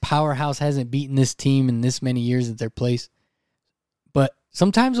 this powerhouse hasn't beaten this team in this many years at their place. But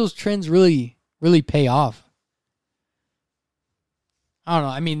sometimes those trends really, really pay off. I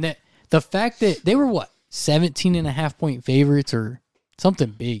don't know. The fact that they were 17.5-point favorites or something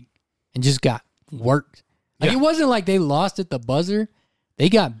big and just got worked. It wasn't like they lost at the buzzer. They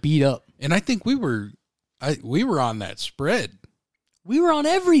got beat up. And I think we were on that spread. We were on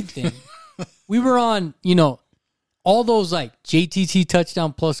everything. We were on, all those JTT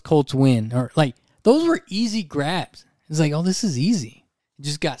touchdown plus Colts win, or those were easy grabs. It's like, oh, this is easy. It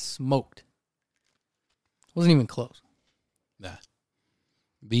just got smoked. Wasn't even close. Nah.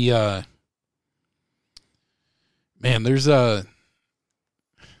 There's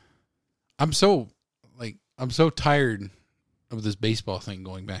I'm so tired of this baseball thing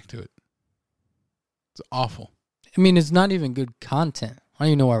going back to it. It's awful. I mean, it's not even good content. I don't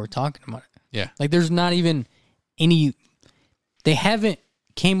even know why we're talking about it. Yeah. Like, there's not even any... They haven't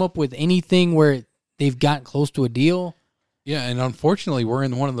came up with anything where they've gotten close to a deal. Yeah, and unfortunately, we're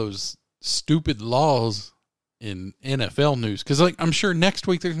in one of those stupid laws in NFL news. Because, like, I'm sure next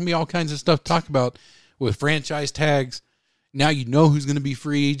week there's going to be all kinds of stuff to talk about with franchise tags. Now you know who's going to be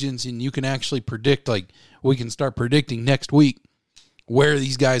free agents, and you can actually predict, like, we can start predicting next week where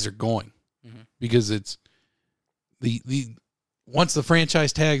these guys are going. Mm-hmm. Because it's the once the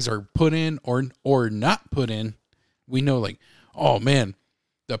franchise tags are put in or not put in, we know, like, oh, man,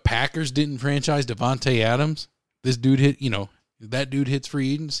 the Packers didn't franchise Devontae Adams. This dude that dude hits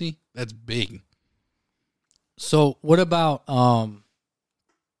free agency. That's big. So what about, I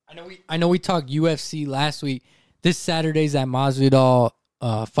know we talked UFC last week. This Saturday's that Masvidal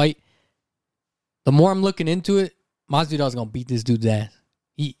fight. The more I'm looking into it, Masvidal's gonna beat this dude's ass.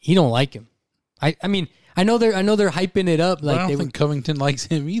 He don't like him. I mean, I know they're hyping it up. Like, I don't think Covington likes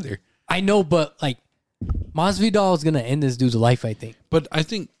him either. I know, but like, Masvidal is gonna end this dude's life, I think. But I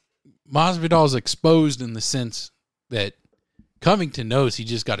think Masvidal is exposed in the sense that Covington knows he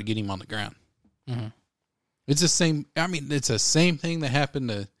just got to get him on the ground. Mm-hmm. It's the same. I mean, it's the same thing that happened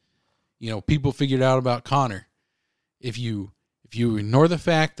to, people figured out about Conor. If you ignore the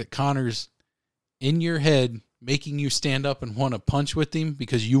fact that Conor's in your head making you stand up and want to punch with him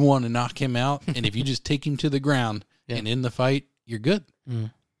because you want to knock him out, and if you just take him to the ground and in the fight, you're good.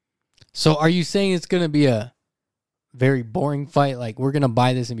 Mm. So are you saying it's going to be a very boring fight? Like, we're going to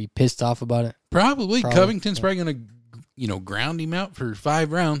buy this and be pissed off about it? Probably. Covington's probably going to, ground him out for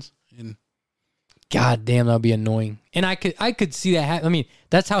 5 rounds. And God damn, that'll be annoying. And I could see that happen. I mean,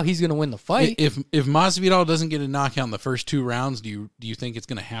 that's how he's going to win the fight. If Masvidal doesn't get a knockout in the first 2 rounds, do you think it's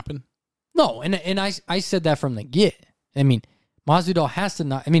going to happen? No, and I said that from the get. I mean, Masvidal has to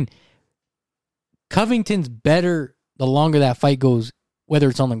not. I mean, Covington's better the longer that fight goes, whether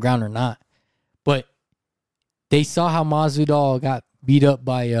it's on the ground or not. But they saw how Masvidal got beat up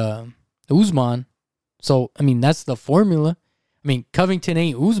by Usman. So, I mean, that's the formula. I mean, Covington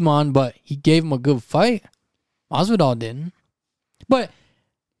ain't Usman, but he gave him a good fight. Masvidal didn't. But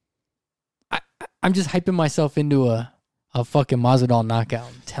I'm just hyping myself into a fucking Masvidal knockout.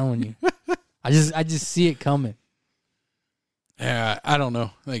 I'm telling you. I just see it coming. Yeah, I don't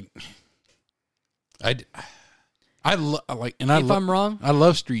know. Like, I'm wrong, I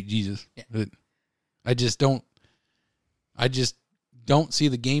love Street Jesus, but I just don't see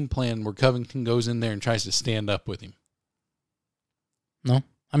the game plan where Covington goes in there and tries to stand up with him. No,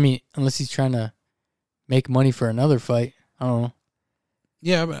 I mean, unless he's trying to make money for another fight. I don't know.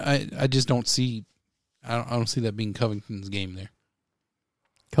 Yeah, but I just don't see. I don't see that being Covington's game there.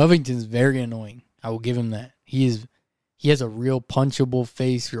 Covington's very annoying. I will give him that. He has a real punchable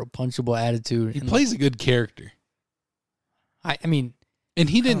face, real punchable attitude. He plays a good character. I mean, and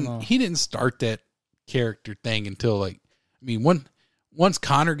he didn't start that character thing until, like, I mean, once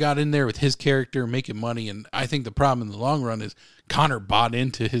Conor got in there with his character making money, and I think the problem in the long run is Conor bought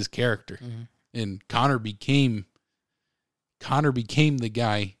into his character, and Conor became the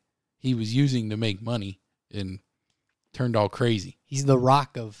guy he was using to make money and turned all crazy. He's the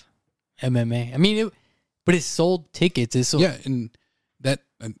Rock of MMA. I mean, but it sold tickets. Yeah, and that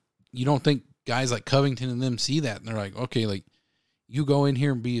you don't think guys like Covington and them see that, and they're like, okay, like, you go in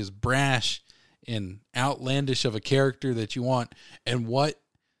here and be as brash and outlandish of a character that you want, and look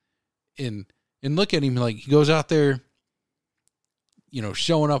at him, like, he goes out there,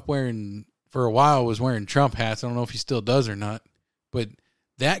 showing up for a while was wearing Trump hats. I don't know if he still does or not, but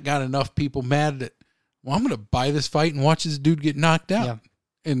that got enough people mad that, well, I'm going to buy this fight and watch this dude get knocked out. Yeah.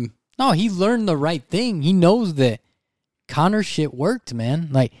 And no, he learned the right thing. He knows that Conor shit worked, man.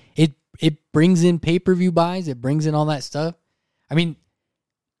 Like, it brings in pay-per-view buys. It brings in all that stuff. I mean,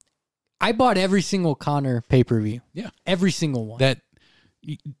 I bought every single Conor pay-per-view. Yeah. Every single one. That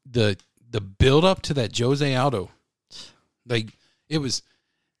the build-up to that Jose Aldo, like, it was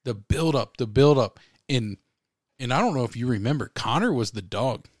the build-up. And I don't know if you remember, Conor was the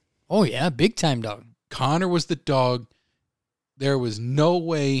dog. Oh, yeah, big-time dog. Conor was the dog. There was no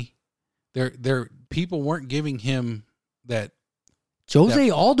way people weren't giving him that. Jose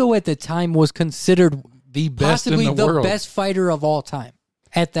Aldo at the time was considered the best in the world. Possibly the best fighter of all time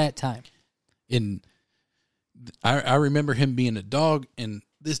at that time. And I remember him being a dog, and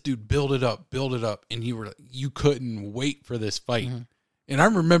this dude build it up, and you couldn't wait for this fight. Mm-hmm. And I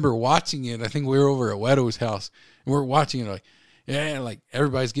remember watching it. I think we were over at Weto's house, and we're watching it like, yeah, like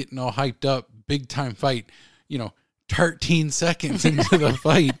everybody's getting all hyped up, big time fight. 13 seconds into the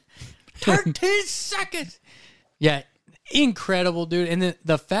fight. 13 seconds. Yeah, incredible, dude. And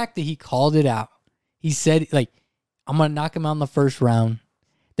the fact that he called it out, He said, like, I'm going to knock him out in the first round.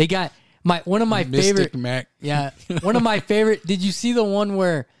 They got one of my Mystic favorite. Mac. Yeah. One of my favorite. Did you see the one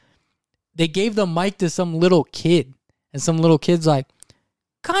where they gave the mic to some little kid and some little kid's like,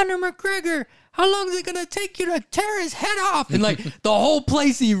 Conor McGregor, how long is it going to take you to tear his head off? And like the whole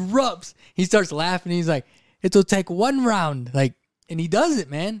place erupts. He starts laughing. He's like, it'll take one round. Like, and he does it,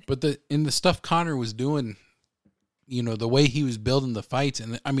 man. But in the stuff Conor was doing, you know, the way he was building the fights,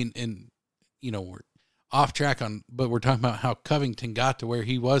 and I mean, and you know, we're off track but we're talking about how Covington got to where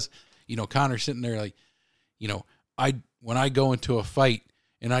he was. You know, Conor sitting there like, you know, when I go into a fight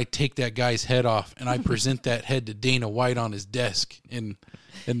and I take that guy's head off and I present that head to Dana White on his desk, and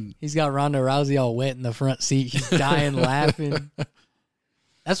he's got Ronda Rousey all wet in the front seat. He's dying laughing.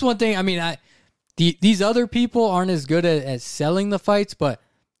 That's one thing. I mean, these other people aren't as good at selling the fights, but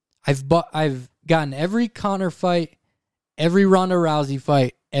I've gotten every Conor fight, every Ronda Rousey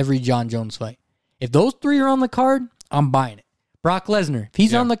fight, every John Jones fight. If those three are on the card, I'm buying it. Brock Lesnar, if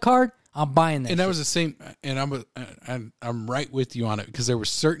he's on the card, I'm buying that. And that was the same. And I'm right with you on it, because there were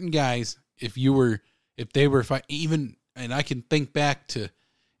certain guys, if they were fighting, even, and I can think back to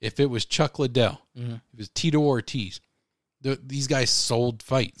if it was Chuck Liddell, it was Tito Ortiz. These guys sold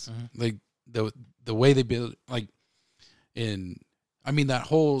fights, like the way they built, like, that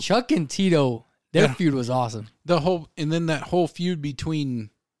whole Chuck and Tito, their feud was awesome. And then that whole feud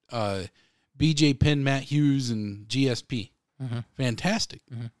between BJ Penn, Matt Hughes, and GSP, fantastic.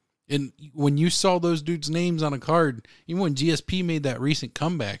 And when you saw those dudes' names on a card, even when GSP made that recent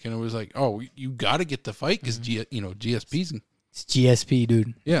comeback, and it was like, oh, you got to get the fight because GSP's. It's GSP,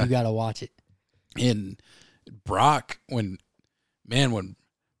 dude. Yeah, you got to watch it. And Brock, when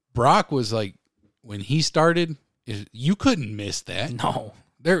Brock was like, when he started, you couldn't miss that. No,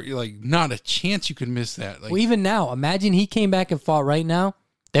 there like not a chance you could miss that. Like, well, even now, imagine he came back and fought right now.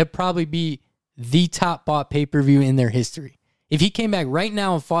 That'd probably be the top bought pay-per-view in their history. If he came back right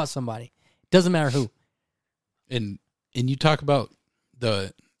now and fought somebody, doesn't matter who. And you talk about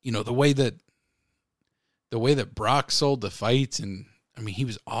the way that Brock sold the fights, and I mean, he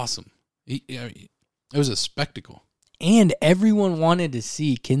was awesome. It was a spectacle. And everyone wanted to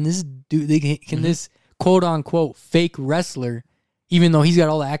see, can this quote unquote fake wrestler, even though he's got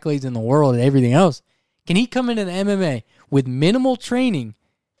all the accolades in the world and everything else, can he come into the MMA with minimal training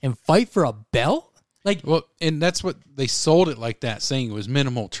and fight for a belt? Like, well, and that's what they sold it like that, saying it was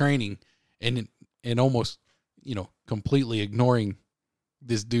minimal training, and almost, completely ignoring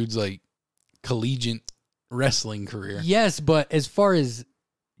this dude's like collegiate wrestling career. Yes, but as far as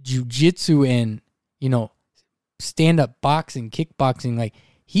jiu-jitsu and, stand-up boxing, kickboxing, like,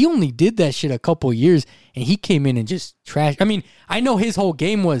 he only did that shit a couple years, and he came in and just trashed. I mean, I know his whole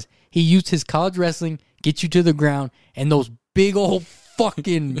game was he used his college wrestling, get you to the ground, and those big old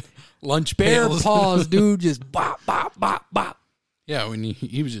fucking lunch bear pails. paws, dude, just bop, bop, bop, bop. Yeah, when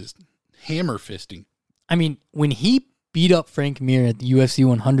he was just hammer fisting. I mean, when he beat up Frank Mir at the UFC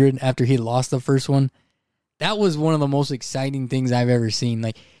 100 after he lost the first one, that was one of the most exciting things I've ever seen.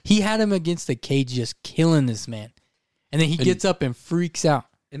 Like, he had him against the cage just killing this man. And then he gets up and freaks out.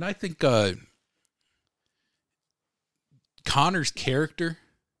 And I think Conor's character,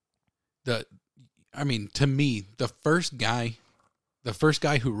 to me, the first guy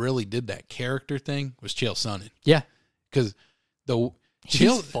who really did that character thing was Chael Sonnen. Yeah. Because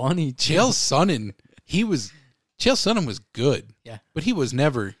he's funny. Chael Sonnen, Chael Sonnen was good. Yeah. But he was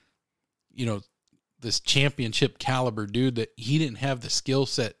never, this championship caliber dude, that he didn't have the skill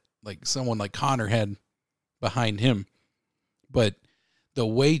set like someone like Conor had behind him. But the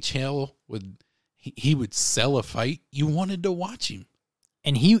way Chael would sell a fight, you wanted to watch him.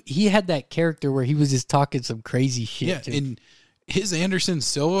 And he had that character where he was just talking some crazy shit. Yeah, too. in his Anderson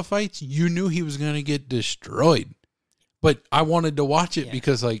Silva fights, you knew he was going to get destroyed. But I wanted to watch it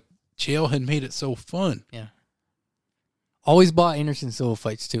because like Chael had made it so fun. Yeah. Always bought Anderson Silva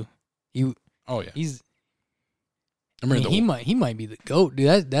fights too. He's he might be the GOAT,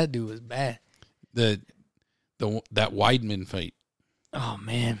 dude. That dude was bad. That Weidman fight. Oh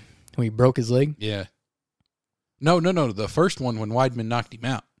man, when he broke his leg. Yeah. No. The first one when Weidman knocked him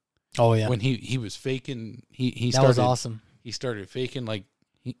out. Oh yeah. When he was faking, that was awesome. He started faking like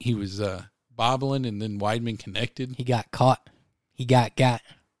he was bobbling, and then Weidman connected. He got caught. He got.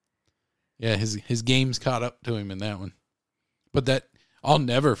 Yeah, his game's caught up to him in that one. But that I'll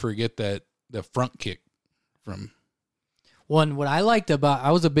never forget the front kick from. What I liked about,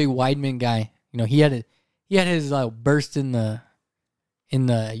 I was a big Weidman guy. He had his burst in the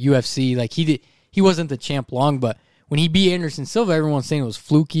UFC. Like he wasn't the champ long, but when he beat Anderson Silva, everyone's saying it was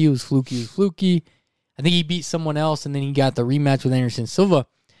fluky. I think he beat someone else, and then he got the rematch with Anderson Silva.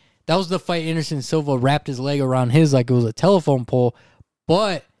 that was the fight Anderson Silva wrapped his leg around his like it was a telephone pole.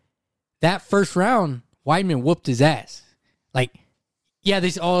 But that first round, Weidman whooped his ass. Like, yeah,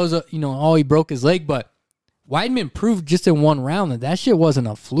 this all was he broke his leg, but Weidman proved just in one round that shit wasn't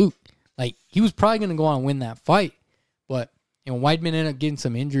a fluke. Like, he was probably going to go on and win that fight, but Weidman ended up getting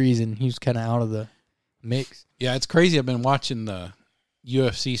some injuries and he was kind of out of the mix. Yeah, it's crazy. I've been watching the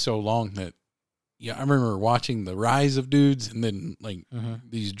UFC so long that I remember watching the rise of dudes and then like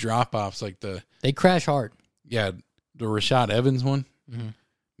these drop offs, like they crash hard. Yeah, the Rashad Evans one. Mm-hmm.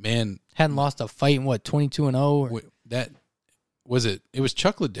 Man, hadn't lost a fight in 22-0. That was it. It was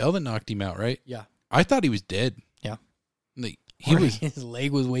Chuck Liddell that knocked him out, right? Yeah, I thought he was dead. Yeah, his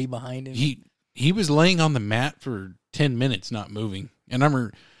leg was way behind him. He was laying on the mat for 10 minutes, not moving, and I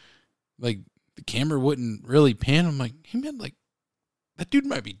remember like the camera wouldn't really pan. I'm like, hey man, like that dude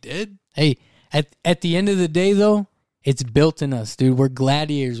might be dead. Hey, at the end of the day though, it's built in us, dude. We're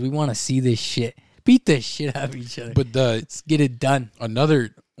gladiators. We want to see this shit. Beat the shit out of each other. But let's get it done.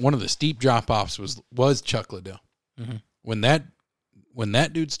 Another one of the steep drop offs was Chuck Liddell. Mm-hmm. When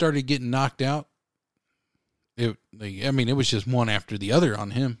that dude started getting knocked out, it was just one after the other on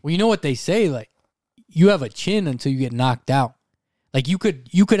him. Well, you know what they say, like you have a chin until you get knocked out. Like you could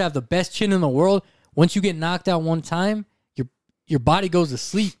have the best chin in the world. Once you get knocked out one time, your body goes to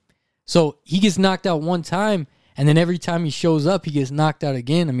sleep. So he gets knocked out one time, and then every time he shows up, he gets knocked out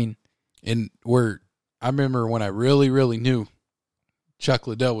again. I mean. And I remember when I really, really knew Chuck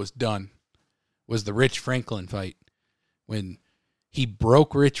Liddell was done was the Rich Franklin fight when he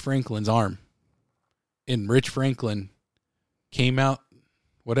broke Rich Franklin's arm. And Rich Franklin came out,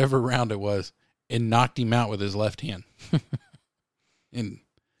 whatever round it was, and knocked him out with his left hand. And,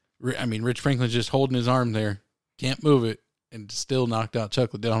 I mean, Rich Franklin's just holding his arm there, can't move it, and still knocked out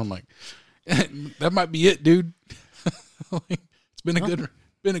Chuck Liddell. I'm like, that might be it, dude. It's been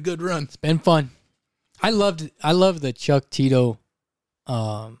a good run. It's been fun. I love the Chuck Tito.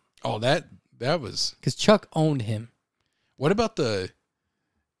 That was because Chuck owned him. What about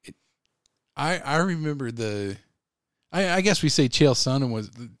I remember I guess we say Chael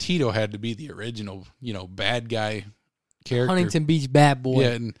Sonnen Tito had to be the original, bad guy character. Huntington Beach bad boy.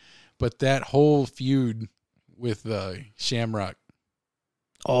 Yeah, but that whole feud with Shamrock.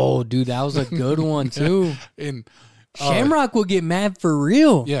 Oh, dude, that was a good one too. And Shamrock will get mad for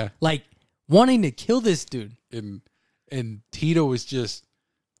real. Yeah. Like wanting to kill this dude. And Tito was just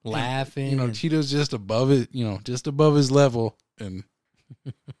laughing. Tito's just above it, just above his level and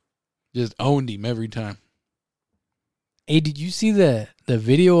just owned him every time. Hey, did you see the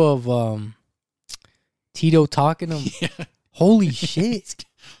video of Tito talking to him? Yeah. Holy shit.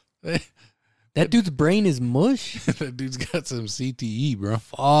 That dude's brain is mush. That dude's got some CTE, bro.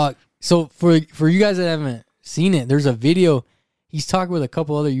 Fuck. So for you guys that haven't seen it, there's a video. He's talking with a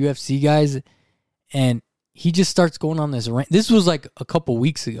couple other UFC guys, and he just starts going on this rant. This was like a couple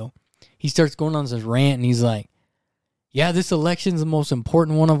weeks ago. He starts going on this rant, and he's like, yeah, this election's the most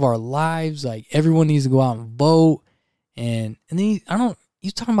important one of our lives. Like, everyone needs to go out and vote. And then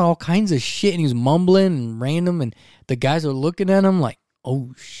he's talking about all kinds of shit, and he's mumbling and random, and the guys are looking at him like,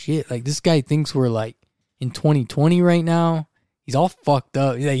 oh, shit. Like, this guy thinks we're, like, in 2020 right now. He's all fucked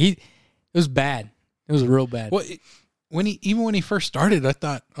up. It was bad. It was real bad. Well, when he first started, I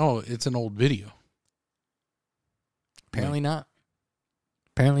thought, oh, it's an old video. Apparently not.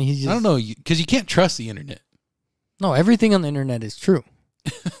 Apparently he's just... I don't know, because you can't trust the internet. No, everything on the internet is true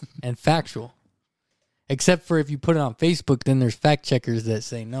and factual. Except for if you put it on Facebook, then there's fact checkers that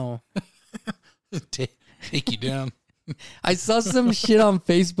say no. Take you down. I saw some shit on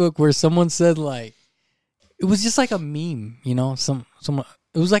Facebook where someone said, like, it was just like a meme, someone,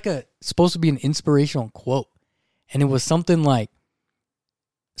 it was like supposed to be an inspirational quote. And it was something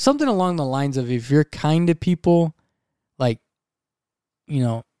along the lines of, if you're kind to people, like,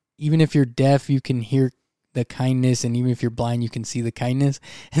 even if you're deaf, you can hear the kindness, and even if you're blind, you can see the kindness.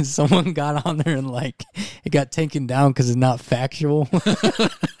 And someone got on there and it got taken down because it's not factual.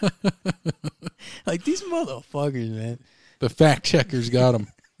 Like, these motherfuckers, man. The fact checkers got them.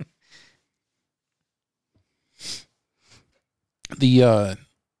 I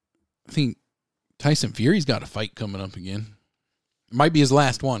think Tyson Fury's got a fight coming up again. It might be his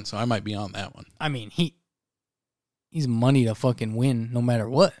last one, so I might be on that one. I mean, he's money to fucking win no matter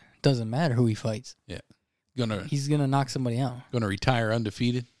what. Doesn't matter who he fights. Yeah. He's gonna knock somebody out. Gonna retire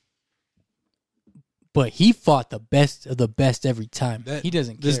undefeated. But he fought the best of the best every time. He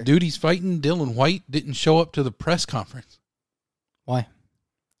doesn't care. This dude he's fighting, Dylan White, didn't show up to the press conference. Why?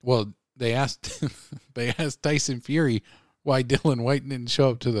 Well, they asked Tyson Fury why Dylan White didn't show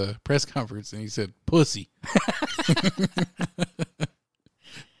up to the press conference, and he said, pussy.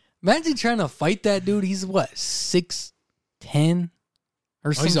 Imagine trying to fight that dude. He's what, 6'10"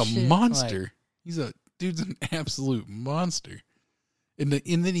 or something? He's a monster. Dude's an absolute monster. And then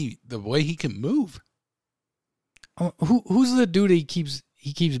the way he can move. Who's the dude he keeps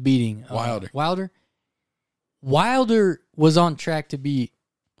beating? Wilder. Wilder was on track to be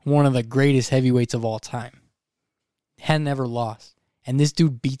one of the greatest heavyweights of all time. Had never lost. And this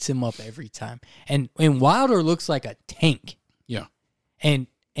dude beats him up every time. And Wilder looks like a tank. Yeah. And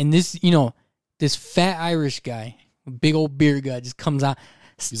this, this fat Irish guy, big old beard guy, just comes out.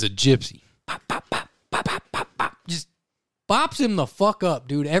 He's a gypsy. Pop, pop, pop, pop, pop, pop, pop. Just bops him the fuck up,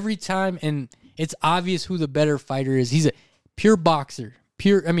 dude, every time. And it's obvious who the better fighter is. He's a pure boxer.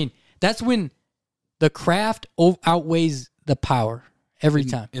 That's when the craft outweighs the power every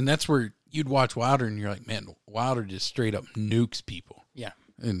time. And that's where you'd watch Wilder and you're like, man, Wilder just straight up nukes people. Yeah.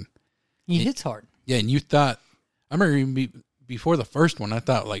 And he hits hard. Yeah, and you thought, I remember even before the first one, I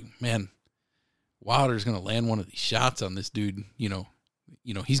thought like, man, Wilder's going to land one of these shots on this dude.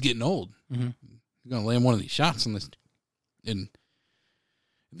 He's getting old. Mm-hmm. He's going to land one of these shots on this dude. And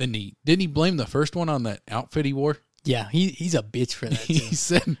then didn't he blame the first one on that outfit he wore? Yeah, he's a bitch for that. Too. He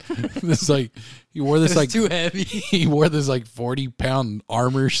said this he wore this too heavy. He wore this 40-pound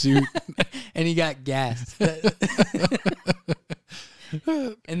armor suit, and he got gassed. And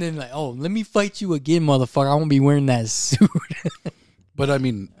then let me fight you again, motherfucker. I won't be wearing that suit. But I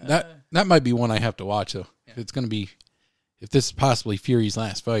mean that might be one I have to watch though. Yeah. If this is possibly Fury's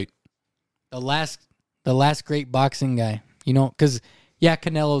last fight, the last great boxing guy, because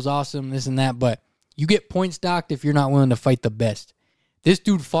Canelo's awesome, this and that, but. You get points docked if you're not willing to fight the best. This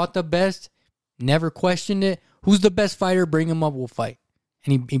dude fought the best, never questioned it. Who's the best fighter? Bring him up, we'll fight.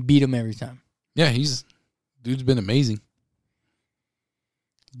 And he beat him every time. Yeah, dude's been amazing.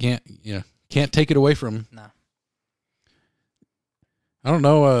 Can't take it away from him. Nah. I don't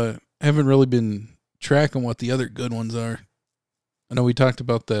know. I haven't really been tracking what the other good ones are. I know we talked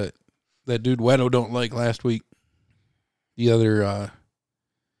about that dude Wedo don't like last week. The other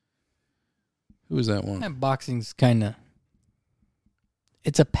who was that one? That boxing's kind of...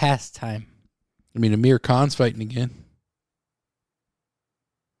 It's a pastime. I mean, Amir Khan's fighting again.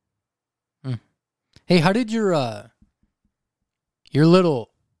 Hey, how did your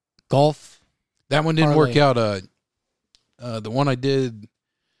little golf... That one didn't work out. The one I did,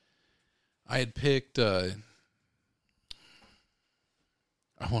 I had picked... I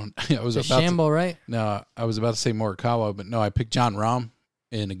was about Shambo, right? No, I was about to say Morikawa, but no, I picked Jon Rahm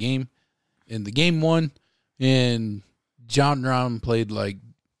in a game. And the game won, and Jon Rahm played like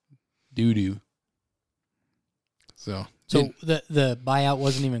doo-doo. So the buyout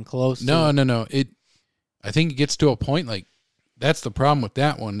wasn't even close? No. I think it gets to a point, that's the problem with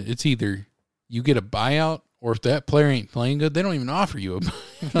that one. It's either you get a buyout, or if that player ain't playing good, they don't even offer you a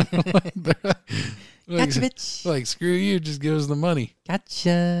buyout. Gotcha, bitch. Screw you, just give us the money.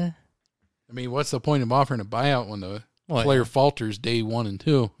 Gotcha. I mean, what's the point of offering a buyout when the player falters day 1 and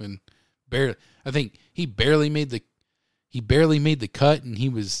 2 and barely? I think he barely made the cut, and he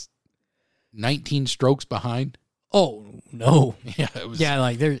was 19 strokes behind. Oh no! Yeah, it was.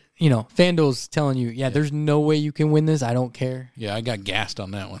 Yeah, there. FanDuel's telling you, there's no way you can win this. I don't care. Yeah, I got gassed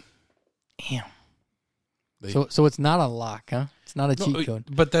on that one. Damn. So it's not a lock, huh? It's not a cheat code.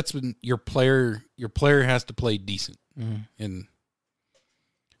 But that's when your player has to play decent, mm-hmm. and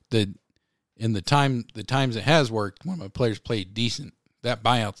the times it has worked when my players played decent. That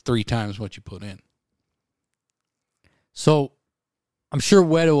buyout's 3 times what you put in. So, I'm sure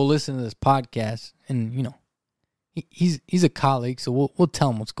Wedo will listen to this podcast, and he's a colleague, so we'll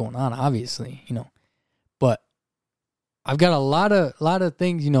tell him what's going on. Obviously, but I've got a lot of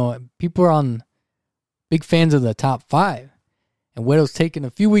things. People are big fans of the top 5, and Wedo's taking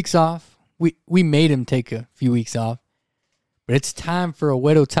a few weeks off. We made him take a few weeks off, but it's time for a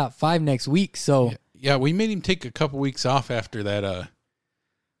Wedo top 5 next week. So yeah, we made him take a couple weeks off after that.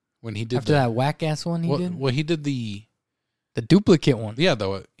 When he did that whack ass one he did. Well, he did the duplicate one. Yeah,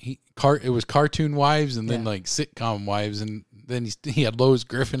 though it was cartoon wives and then sitcom wives, and then he had Lois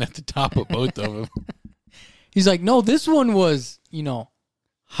Griffin at the top of both of them. He's like, no, this one was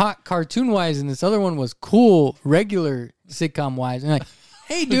hot cartoon wives, and this other one was cool regular sitcom wives. And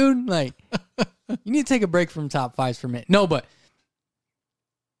hey, dude, you need to take a break from top 5s for a minute. No, but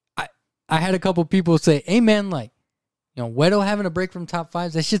I had a couple people say, hey man, Wedo having a break from top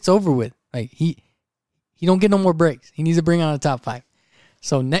 5s, that shit's over with. He don't get no more breaks. He needs to bring on a top 5.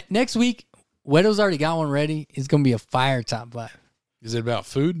 So next week, Wedo's already got one ready. It's going to be a fire top 5. Is it about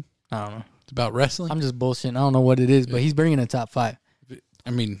food? I don't know. It's about wrestling? I'm just bullshitting. I don't know what it is, but he's bringing a top 5. I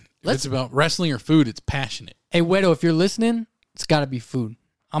mean, if it's about wrestling or food, it's passionate. Hey, Wedo, if you're listening, it's got to be food.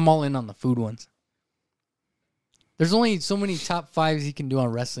 I'm all in on the food ones. There's only so many top fives he can do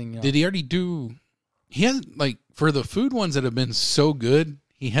on wrestling. You know? Did he already do? He hasn't, like, for the food ones that have been so good,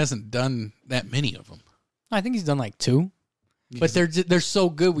 he hasn't done that many of them. I think he's done like 2. But they're so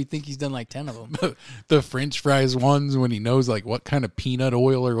good, we think he's done like 10 of them. The French fries ones, when he knows like what kind of peanut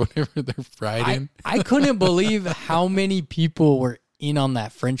oil or whatever they're fried in. I couldn't believe how many people were in on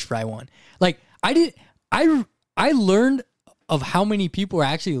that French fry one. Like I learned of how many people were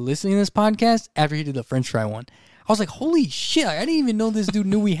actually listening to this podcast after he did the French fry one. I was like, holy shit, I didn't even know this dude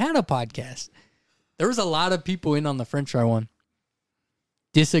knew we had a podcast. There was a lot of people in on the French fry one.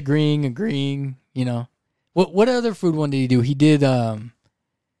 Disagreeing, agreeing, you know. What other food one did he do? He did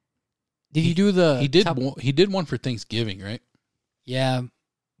he do the he did one for Thanksgiving, right? Yeah,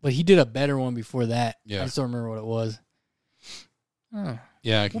 but he did a better one before that. Yeah. I just don't remember what it was. Oh.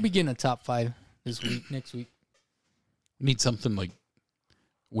 Yeah. We'll be getting a top 5 this week, next week. Need something like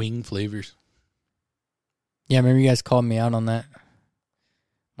wing flavors. Yeah, remember you guys called me out on that.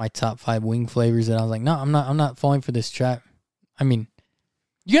 My top 5 wing flavors, and I was like, no, I'm not falling for this trap. I mean,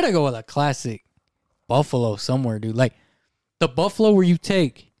 you gotta go with a classic buffalo somewhere, dude. Like the buffalo where you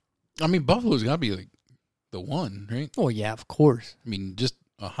take. I mean, buffalo's gotta be like the one, right? Oh yeah, of course. I mean, just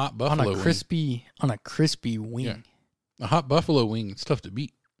a hot buffalo on a crispy wing. Yeah. A hot buffalo wing, it's tough to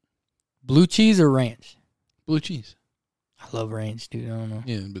beat. Blue cheese or ranch? Blue cheese. I love ranch, dude. I don't know.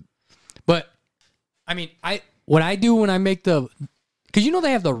 Yeah, But I mean, what I do when I make because you know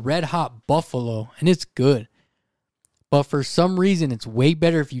they have the red hot buffalo and it's good, but for some reason it's way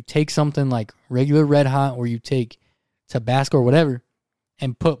better if you take something like regular red hot or you take Tabasco or whatever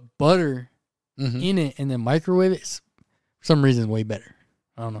and put butter in it and then microwave it. For some reason, it's way better.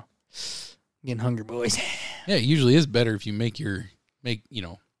 I don't know. I'm getting hungry, boys. yeah, it usually is better if you make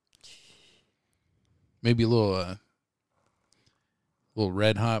maybe a little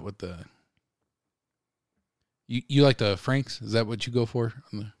red hot with the. You like the Frank's? Is that what you go for?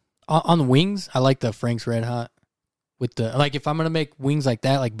 On the wings, I like the Frank's Red Hot. With the if I'm gonna make wings like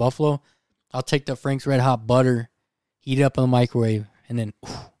that, like buffalo, I'll take the Frank's Red Hot butter, heat it up in the microwave, and then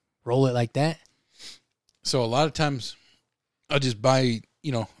roll it like that. So a lot of times, I'll just buy.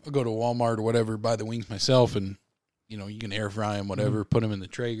 I'll go to Walmart or whatever, buy the wings myself, and you can air fry them, whatever. Put them in the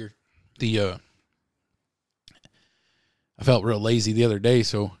Traeger. I felt real lazy the other day,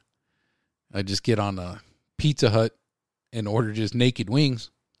 so I just get on Pizza Hut and order just naked wings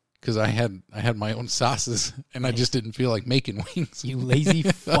because I had my own sauces and I just didn't feel like making wings. You lazy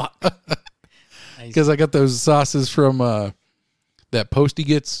fuck. Because I got those sauces from that Posty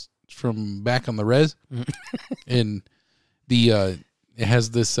gets from back on the res, and it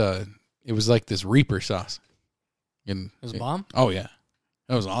has this. It was like this Reaper sauce, and it was bomb. Oh yeah,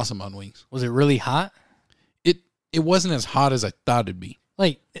 that was awesome on wings. Was it really hot? It wasn't as hot as I thought it'd be.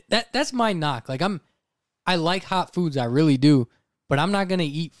 Like that's my knock. Like I like hot foods, I really do, but I'm not gonna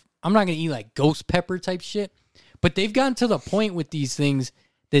eat like ghost pepper type shit. But they've gotten to the point with these things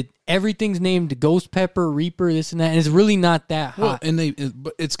that everything's named ghost pepper, Reaper, this and that, and it's really not that hot. Well,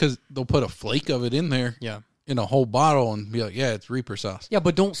 but it's because they'll put a flake of it in there, in a whole bottle, and be like, yeah, it's Reaper sauce. Yeah,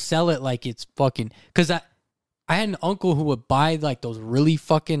 but don't sell it like it's fucking. Because I had an uncle who would buy like those really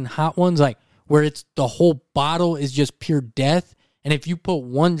fucking hot ones, like where it's the whole bottle is just pure death, and if you put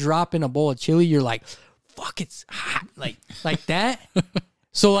one drop in a bowl of chili, you're like, fuck, it's hot, like that.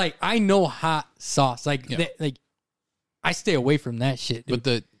 So like I know hot sauce, like I stay away from that shit, dude.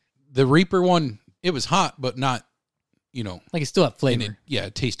 But the Reaper one, it was hot, but not, like it still had flavor.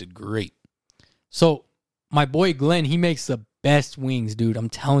 It tasted great. So my boy Glenn, he makes the best wings, dude. I'm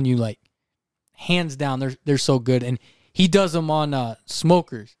telling you, like hands down, they're so good, and he does them on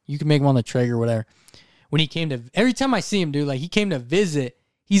smokers. You can make them on the Traeger or whatever. When he every time I see him, dude, like he came to visit,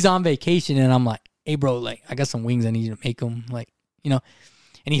 he's on vacation, and I'm like, hey, bro, like I got some wings, I need you to make them, like, and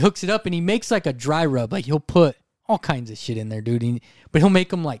he hooks it up, and he makes like a dry rub, like he'll put all kinds of shit in there, dude. But he'll make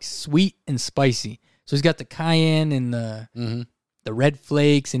them like sweet and spicy. So he's got the cayenne and the red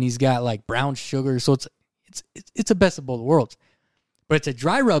flakes, and he's got like brown sugar. So it's the best of both worlds. But it's a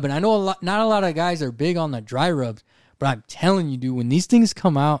dry rub, and I know not a lot of guys are big on the dry rubs. But I'm telling you, dude, when these things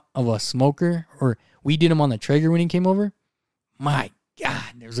come out of a smoker, or we did them on the Traeger when he came over, my God,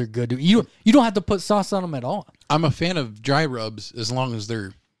 those are good, dude. You don't have to put sauce on them at all. I'm a fan of dry rubs as long as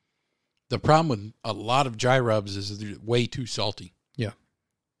they're. The problem with a lot of dry rubs is they're way too salty. Yeah,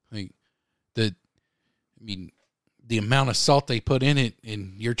 like the amount of salt they put in it,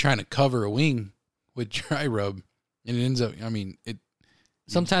 and you're trying to cover a wing with dry rub, and it ends up.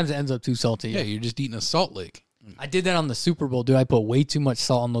 Sometimes it ends up too salty. Yeah, you're just eating a salt lick. I did that on the Super Bowl, dude. I put way too much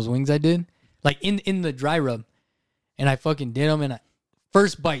salt on those wings I did. Like in the dry rub. And I fucking did them, and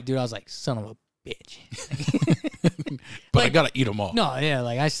First bite, dude, I was like, son of a bitch. But I gotta eat them all. No, yeah,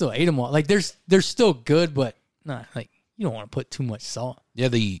 like I still ate them all. Like they're still good, but nah, like you don't want to put too much salt. Yeah,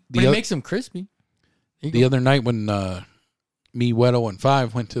 But it makes them crispy. The other night when me, Weddle, and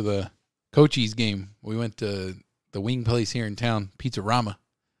Five went to the Cochise game, we went to the wing place here in town, Pizzarama.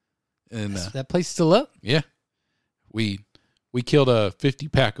 And that place still up? yeah, we killed a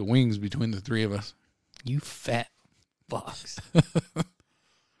 50-pack of wings between the three of us. You fat fucks.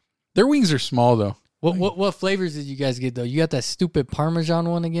 Their wings are small though. What flavors did you guys get though? You got that stupid Parmesan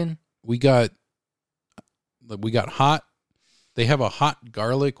one again? We got hot. They have a hot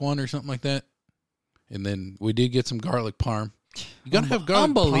garlic one or something like that. And then we did get some garlic parm. You gotta have garlic.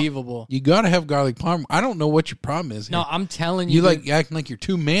 Unbelievable. You gotta have garlic parm. I don't know what your problem is. No, here. I'm telling you. You like acting like you're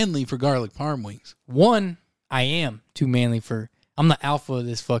too manly for garlic parm wings. One, I am too manly for. I'm the alpha of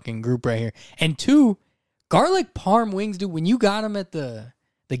this fucking group right here. And two, garlic parm wings, dude. When you got them at the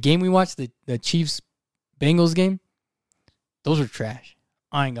game we watched, the Chiefs Bengals game, those were trash.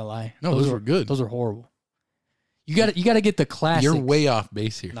 I ain't gonna lie. No, those were good. Those were horrible. You got to get the classics. You're way off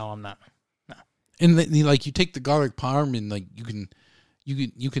base here. No, I'm not. No. And like you take the garlic parm and like you can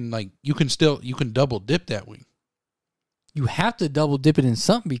double dip that wing. You have to double dip it in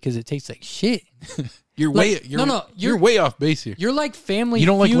something because it tastes like shit. You're way off base here. You're like family. You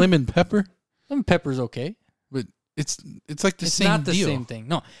don't like Feud. lemon pepper? Lemon pepper's okay, but it's like the it's same not the deal. same thing.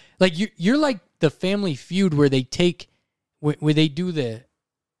 No, like you're like the Family Feud where they take where they do the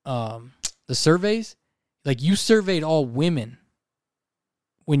surveys. Like you surveyed all women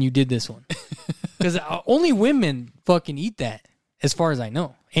when you did this one because only women fucking eat that, as far as I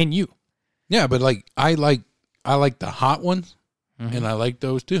know, and you. Yeah, but like I like the hot ones, and I like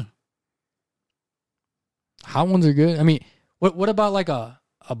those too. Hot ones are good. I mean, what about like a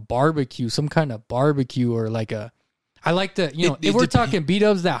barbecue, some kind of barbecue, or like a? I like the if we're talking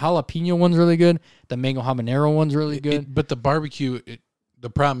B-dubs, that jalapeno one's really good. The mango habanero one's really good. But the barbecue, the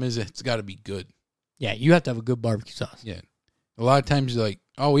problem is it's got to be good. Yeah, you have to have a good barbecue sauce. Yeah, a lot of times you're like,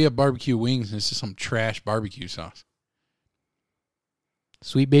 oh, we have barbecue wings, and it's just some trash barbecue sauce.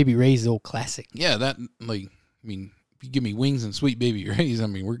 Sweet Baby Ray's the old classic. Yeah, that like, I mean, if you give me wings and Sweet Baby Ray's, I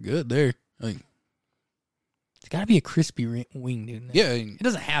mean, we're good there. Like, it's got to be a crispy wing, dude. Yeah, it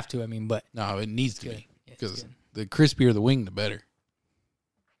doesn't have to. I mean, but no, it needs to be Yeah, because the crispier the wing, the better.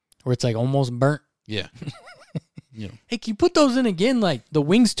 Or it's like almost burnt. Yeah. You know. Hey, can you put those in again? Like the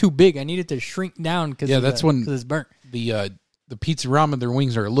wing's too big. I need it to shrink down because that's when it's burnt. The Pizzarama, their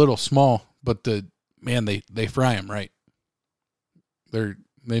wings are a little small, but they fry them right.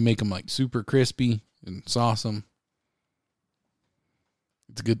 They make them like super crispy and sauce them.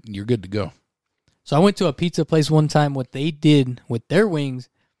 It's good. You're good to go. So I went to a pizza place one time. What they did with their wings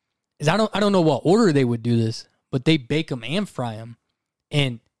is I don't know what order they would do this, but they bake them and fry them,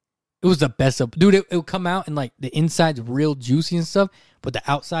 and it was the best of. Dude, it would come out and like the inside's real juicy and stuff, but the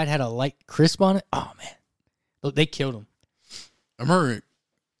outside had a light crisp on it. Oh man, they killed them. I remember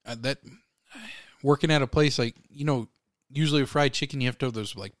that working at a place like, usually with fried chicken, you have to have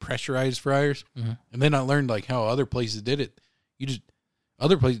those like pressurized fryers. Mm-hmm. And then I learned like how other places did it.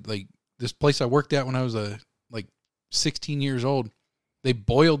 Other places, like this place I worked at when I was like 16 years old, they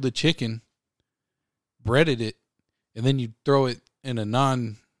boiled the chicken, breaded it, and then you throw it in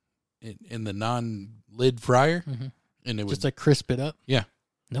the non-lid fryer, and it was just like crisp it up. Yeah,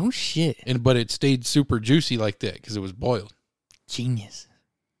 no shit. But it stayed super juicy like that because it was boiled. Genius.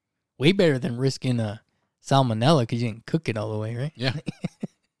 Way better than risking a salmonella because you didn't cook it all the way, right? Yeah.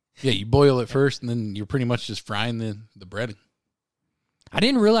 Yeah, you boil it first, and then you're pretty much just frying the breading. I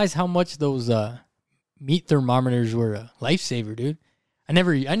didn't realize how much those meat thermometers were a lifesaver, dude. I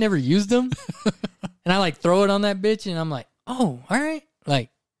never used them, and I like throw it on that bitch, and I'm like, oh, all right, like,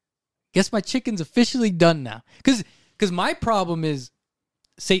 guess my chicken's officially done now. Because my problem is,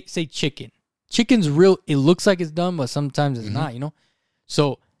 say chicken. Chicken's real. It looks like it's done, but sometimes it's not.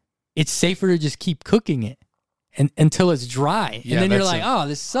 So it's safer to just keep cooking it until it's dry, and then you're like, oh,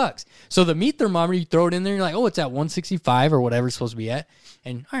 this sucks. So the meat thermometer, you throw it in there, you're like, oh, it's at 165 or whatever it's supposed to be at,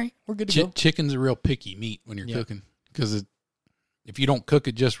 and all right, we're good to go. Chicken's a real picky meat when you're cooking because if you don't cook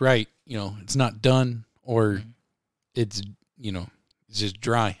it just right, it's not done or it's just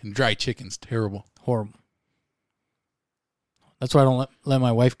dry. And dry chicken's terrible, horrible. That's why I don't let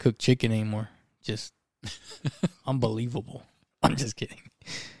my wife cook chicken anymore. Just unbelievable. I'm just kidding,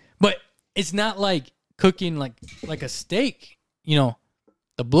 but it's not like cooking like a steak.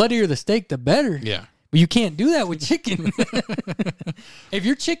 The bloodier the steak, the better. Yeah. But you can't do that with chicken. If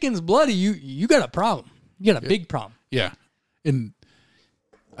your chicken's bloody, you got a problem. You got a big problem. Yeah. And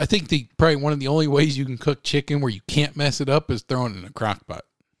I think probably one of the only ways you can cook chicken where you can't mess it up is throwing it in a crock pot.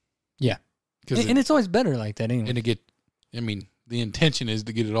 Yeah. And it's always better like that anyway. And the intention is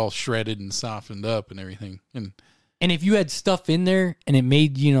to get it all shredded and softened up and everything. And if you had stuff in there and it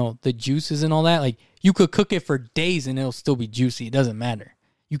made, the juices and all that, like you could cook it for days and it'll still be juicy. It doesn't matter.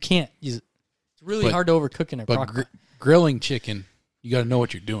 You can't. It's really hard to overcook in a crock pot. Grilling chicken, you got to know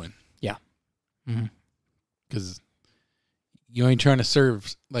what you're doing. Yeah. Because you ain't trying to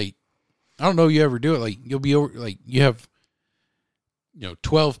serve, like, I don't know you ever do it. Like, you'll be over, like, you have,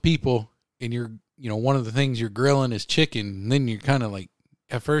 12 people and you're, one of the things you're grilling is chicken. And then you're kind of like,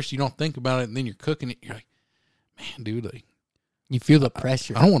 at first you don't think about it and then you're cooking it. You're like, man, dude, like, you feel the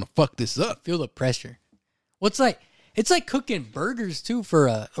pressure. I don't want to fuck this up. Feel the pressure. It's like cooking burgers too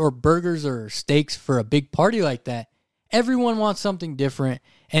or burgers or steaks for a big party like that. Everyone wants something different.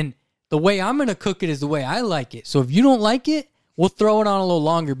 And the way I'm going to cook it is the way I like it. So if you don't like it, we'll throw it on a little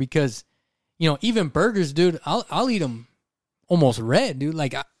longer because, even burgers, dude, I'll eat them almost red, dude.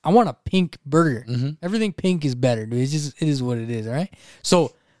 Like I want a pink burger. Mm-hmm. Everything pink is better, dude. It is what it is. All right.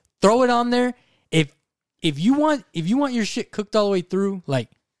 So throw it on there. If you want your shit cooked all the way through, like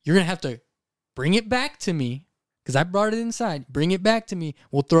you're going to have to bring it back to me because I brought it inside. Bring it back to me.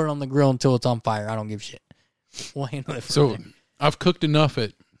 We'll throw it on the grill until it's on fire. I don't give a shit. We'll handle it. So I've cooked enough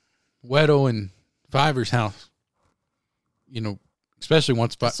at Weddle and Fiver's house, especially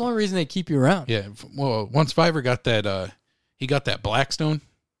once. That's the only reason they keep you around. Yeah. Well, once Fiver got that, he got that Blackstone,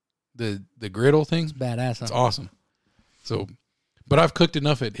 the griddle thing. It's badass. Huh? It's awesome. So, but I've cooked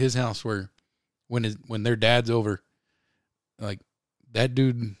enough at his house where when their dad's over, like that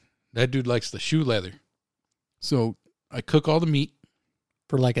dude likes the shoe leather. So I cook all the meat.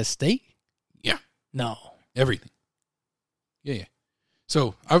 For like a steak? Yeah. No. Everything. Yeah.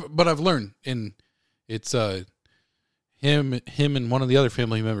 So, I've learned, and it's him and one of the other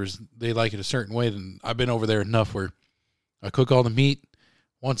family members, they like it a certain way. And I've been over there enough where I cook all the meat.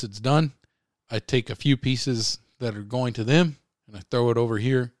 Once it's done, I take a few pieces that are going to them, and I throw it over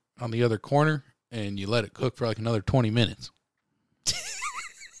here on the other corner, and you let it cook for like another 20 minutes.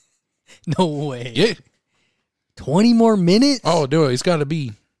 No way. Yeah. 20 more minutes? Oh, dude, it's got to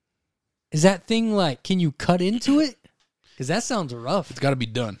be. Is that thing like, can you cut into it? Because that sounds rough. It's got to be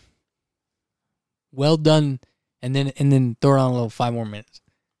done. Well done, and then throw it on a little 5 more minutes.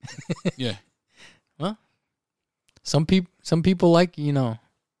 Yeah. Well, some people like, I don't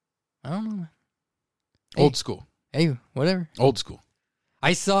know. Hey, Old school. Hey, whatever. Old school.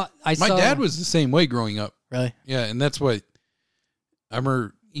 I saw. My dad was the same way growing up. Really? Yeah, and that's what I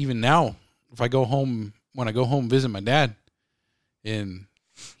remember. Even now, if I go home, when I go home visit my dad, and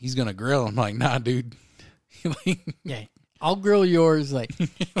he's gonna grill, I'm like, nah, dude. Yeah, I'll grill yours. Like,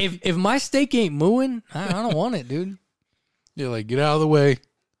 if my steak ain't mooing, I don't want it, dude. Yeah, like get out of the way.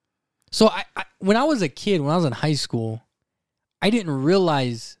 So I when I was a kid, when I was in high school, I didn't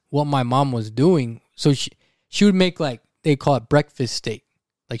realize what my mom was doing. So she would make, like, they call it breakfast steak.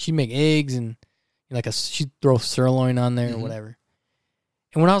 Like, she'd make eggs and she'd throw sirloin on there or whatever.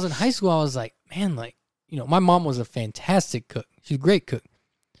 And when I was in high school, I was like, man, like, my mom was a fantastic cook. She's a great cook.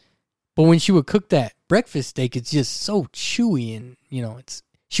 But when she would cook that breakfast steak, it's just so chewy and,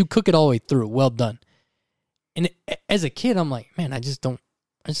 she would cook it all the way through. Well done. And as a kid, I'm like, man, I just don't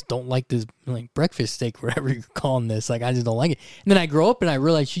like this, like, breakfast steak, whatever you're calling this. Like, I just don't like it. And then I grow up and I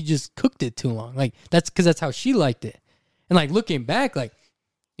realized she just cooked it too long. Like, that's because that's how she liked it. And, like, looking back, like,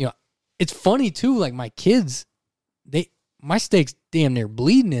 it's funny too. Like, my kids, my steak's damn near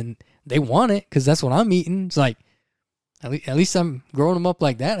bleeding and they want it because that's what I'm eating. It's like, at least I'm growing them up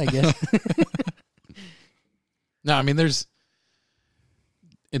like that, I guess. No, I mean, and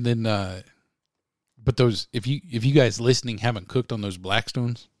then, but those, if you guys listening haven't cooked on those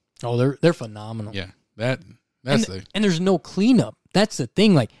Blackstones. Oh, they're phenomenal. Yeah, that's and there's no cleanup. That's the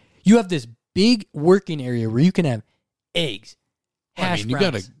thing. Like, you have this big working area where you can have eggs, hash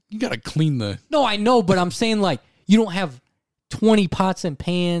browns. You gotta clean the. No, I know, but I'm saying, like, you don't have 20 pots and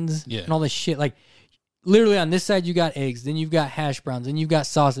pans and all this shit. Like, literally on this side you got eggs, then you've got hash browns, then you've got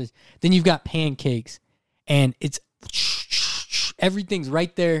sausage, then you've got pancakes, and it's everything's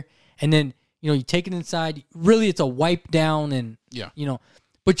right there. And then you take it inside. Really, it's a wipe down, and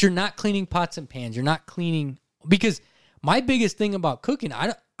but you're not cleaning pots and pans. You're not cleaning, because my biggest thing about cooking,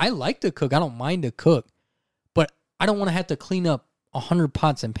 I like to cook. I don't mind to cook, but I don't want to have to clean up 100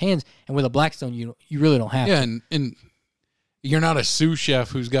 pots and pans. And with a Blackstone, you really don't have to. Yeah, and you're not a sous chef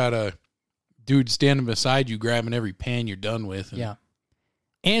who's got a dude standing beside you grabbing every pan you're done with. Yeah.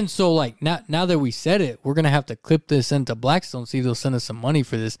 And so, like, now that we said it, we're going to have to clip this into Blackstone, see if they'll send us some money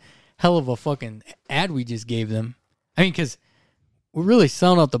for this hell of a fucking ad we just gave them. I mean, because we're really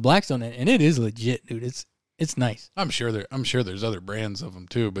selling out the Blackstone, and it is legit, dude. It's nice. I'm sure there's other brands of them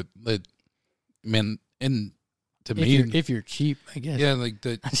too, but man, and to me, If you're cheap, I guess. yeah, like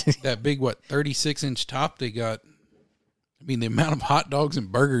that big 36-inch top they got. I mean, the amount of hot dogs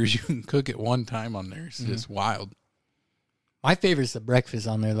and burgers you can cook at one time on there is just wild. My favorite's the breakfast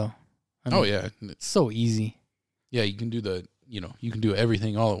on there, though. I mean, Oh yeah, it's so easy. yeah. You can do you can do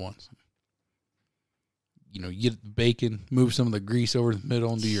everything all at once. You get the bacon, move some of the grease over the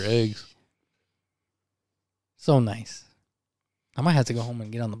middle, and do your eggs. So nice. I might have to go home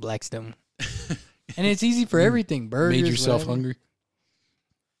and get on the Blackstone. And it's easy for everything. Burgers. Made yourself whatever. hungry.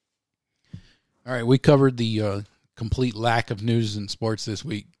 All right, we covered the complete lack of news in sports this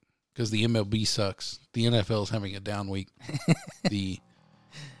week because the MLB sucks. The NFL is having a down week. the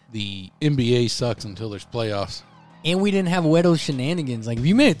NBA sucks until there's playoffs. And we didn't have Weddle shenanigans. Like, if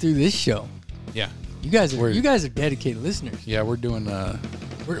you made it through this show, Yeah, you guys are dedicated listeners. yeah, we're doing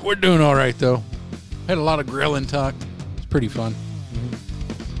we're doing all right though. Had a lot of grilling talk. It's pretty fun.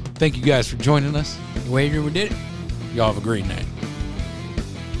 Thank you guys for joining us. Wager, we did it. Y'all have a great night.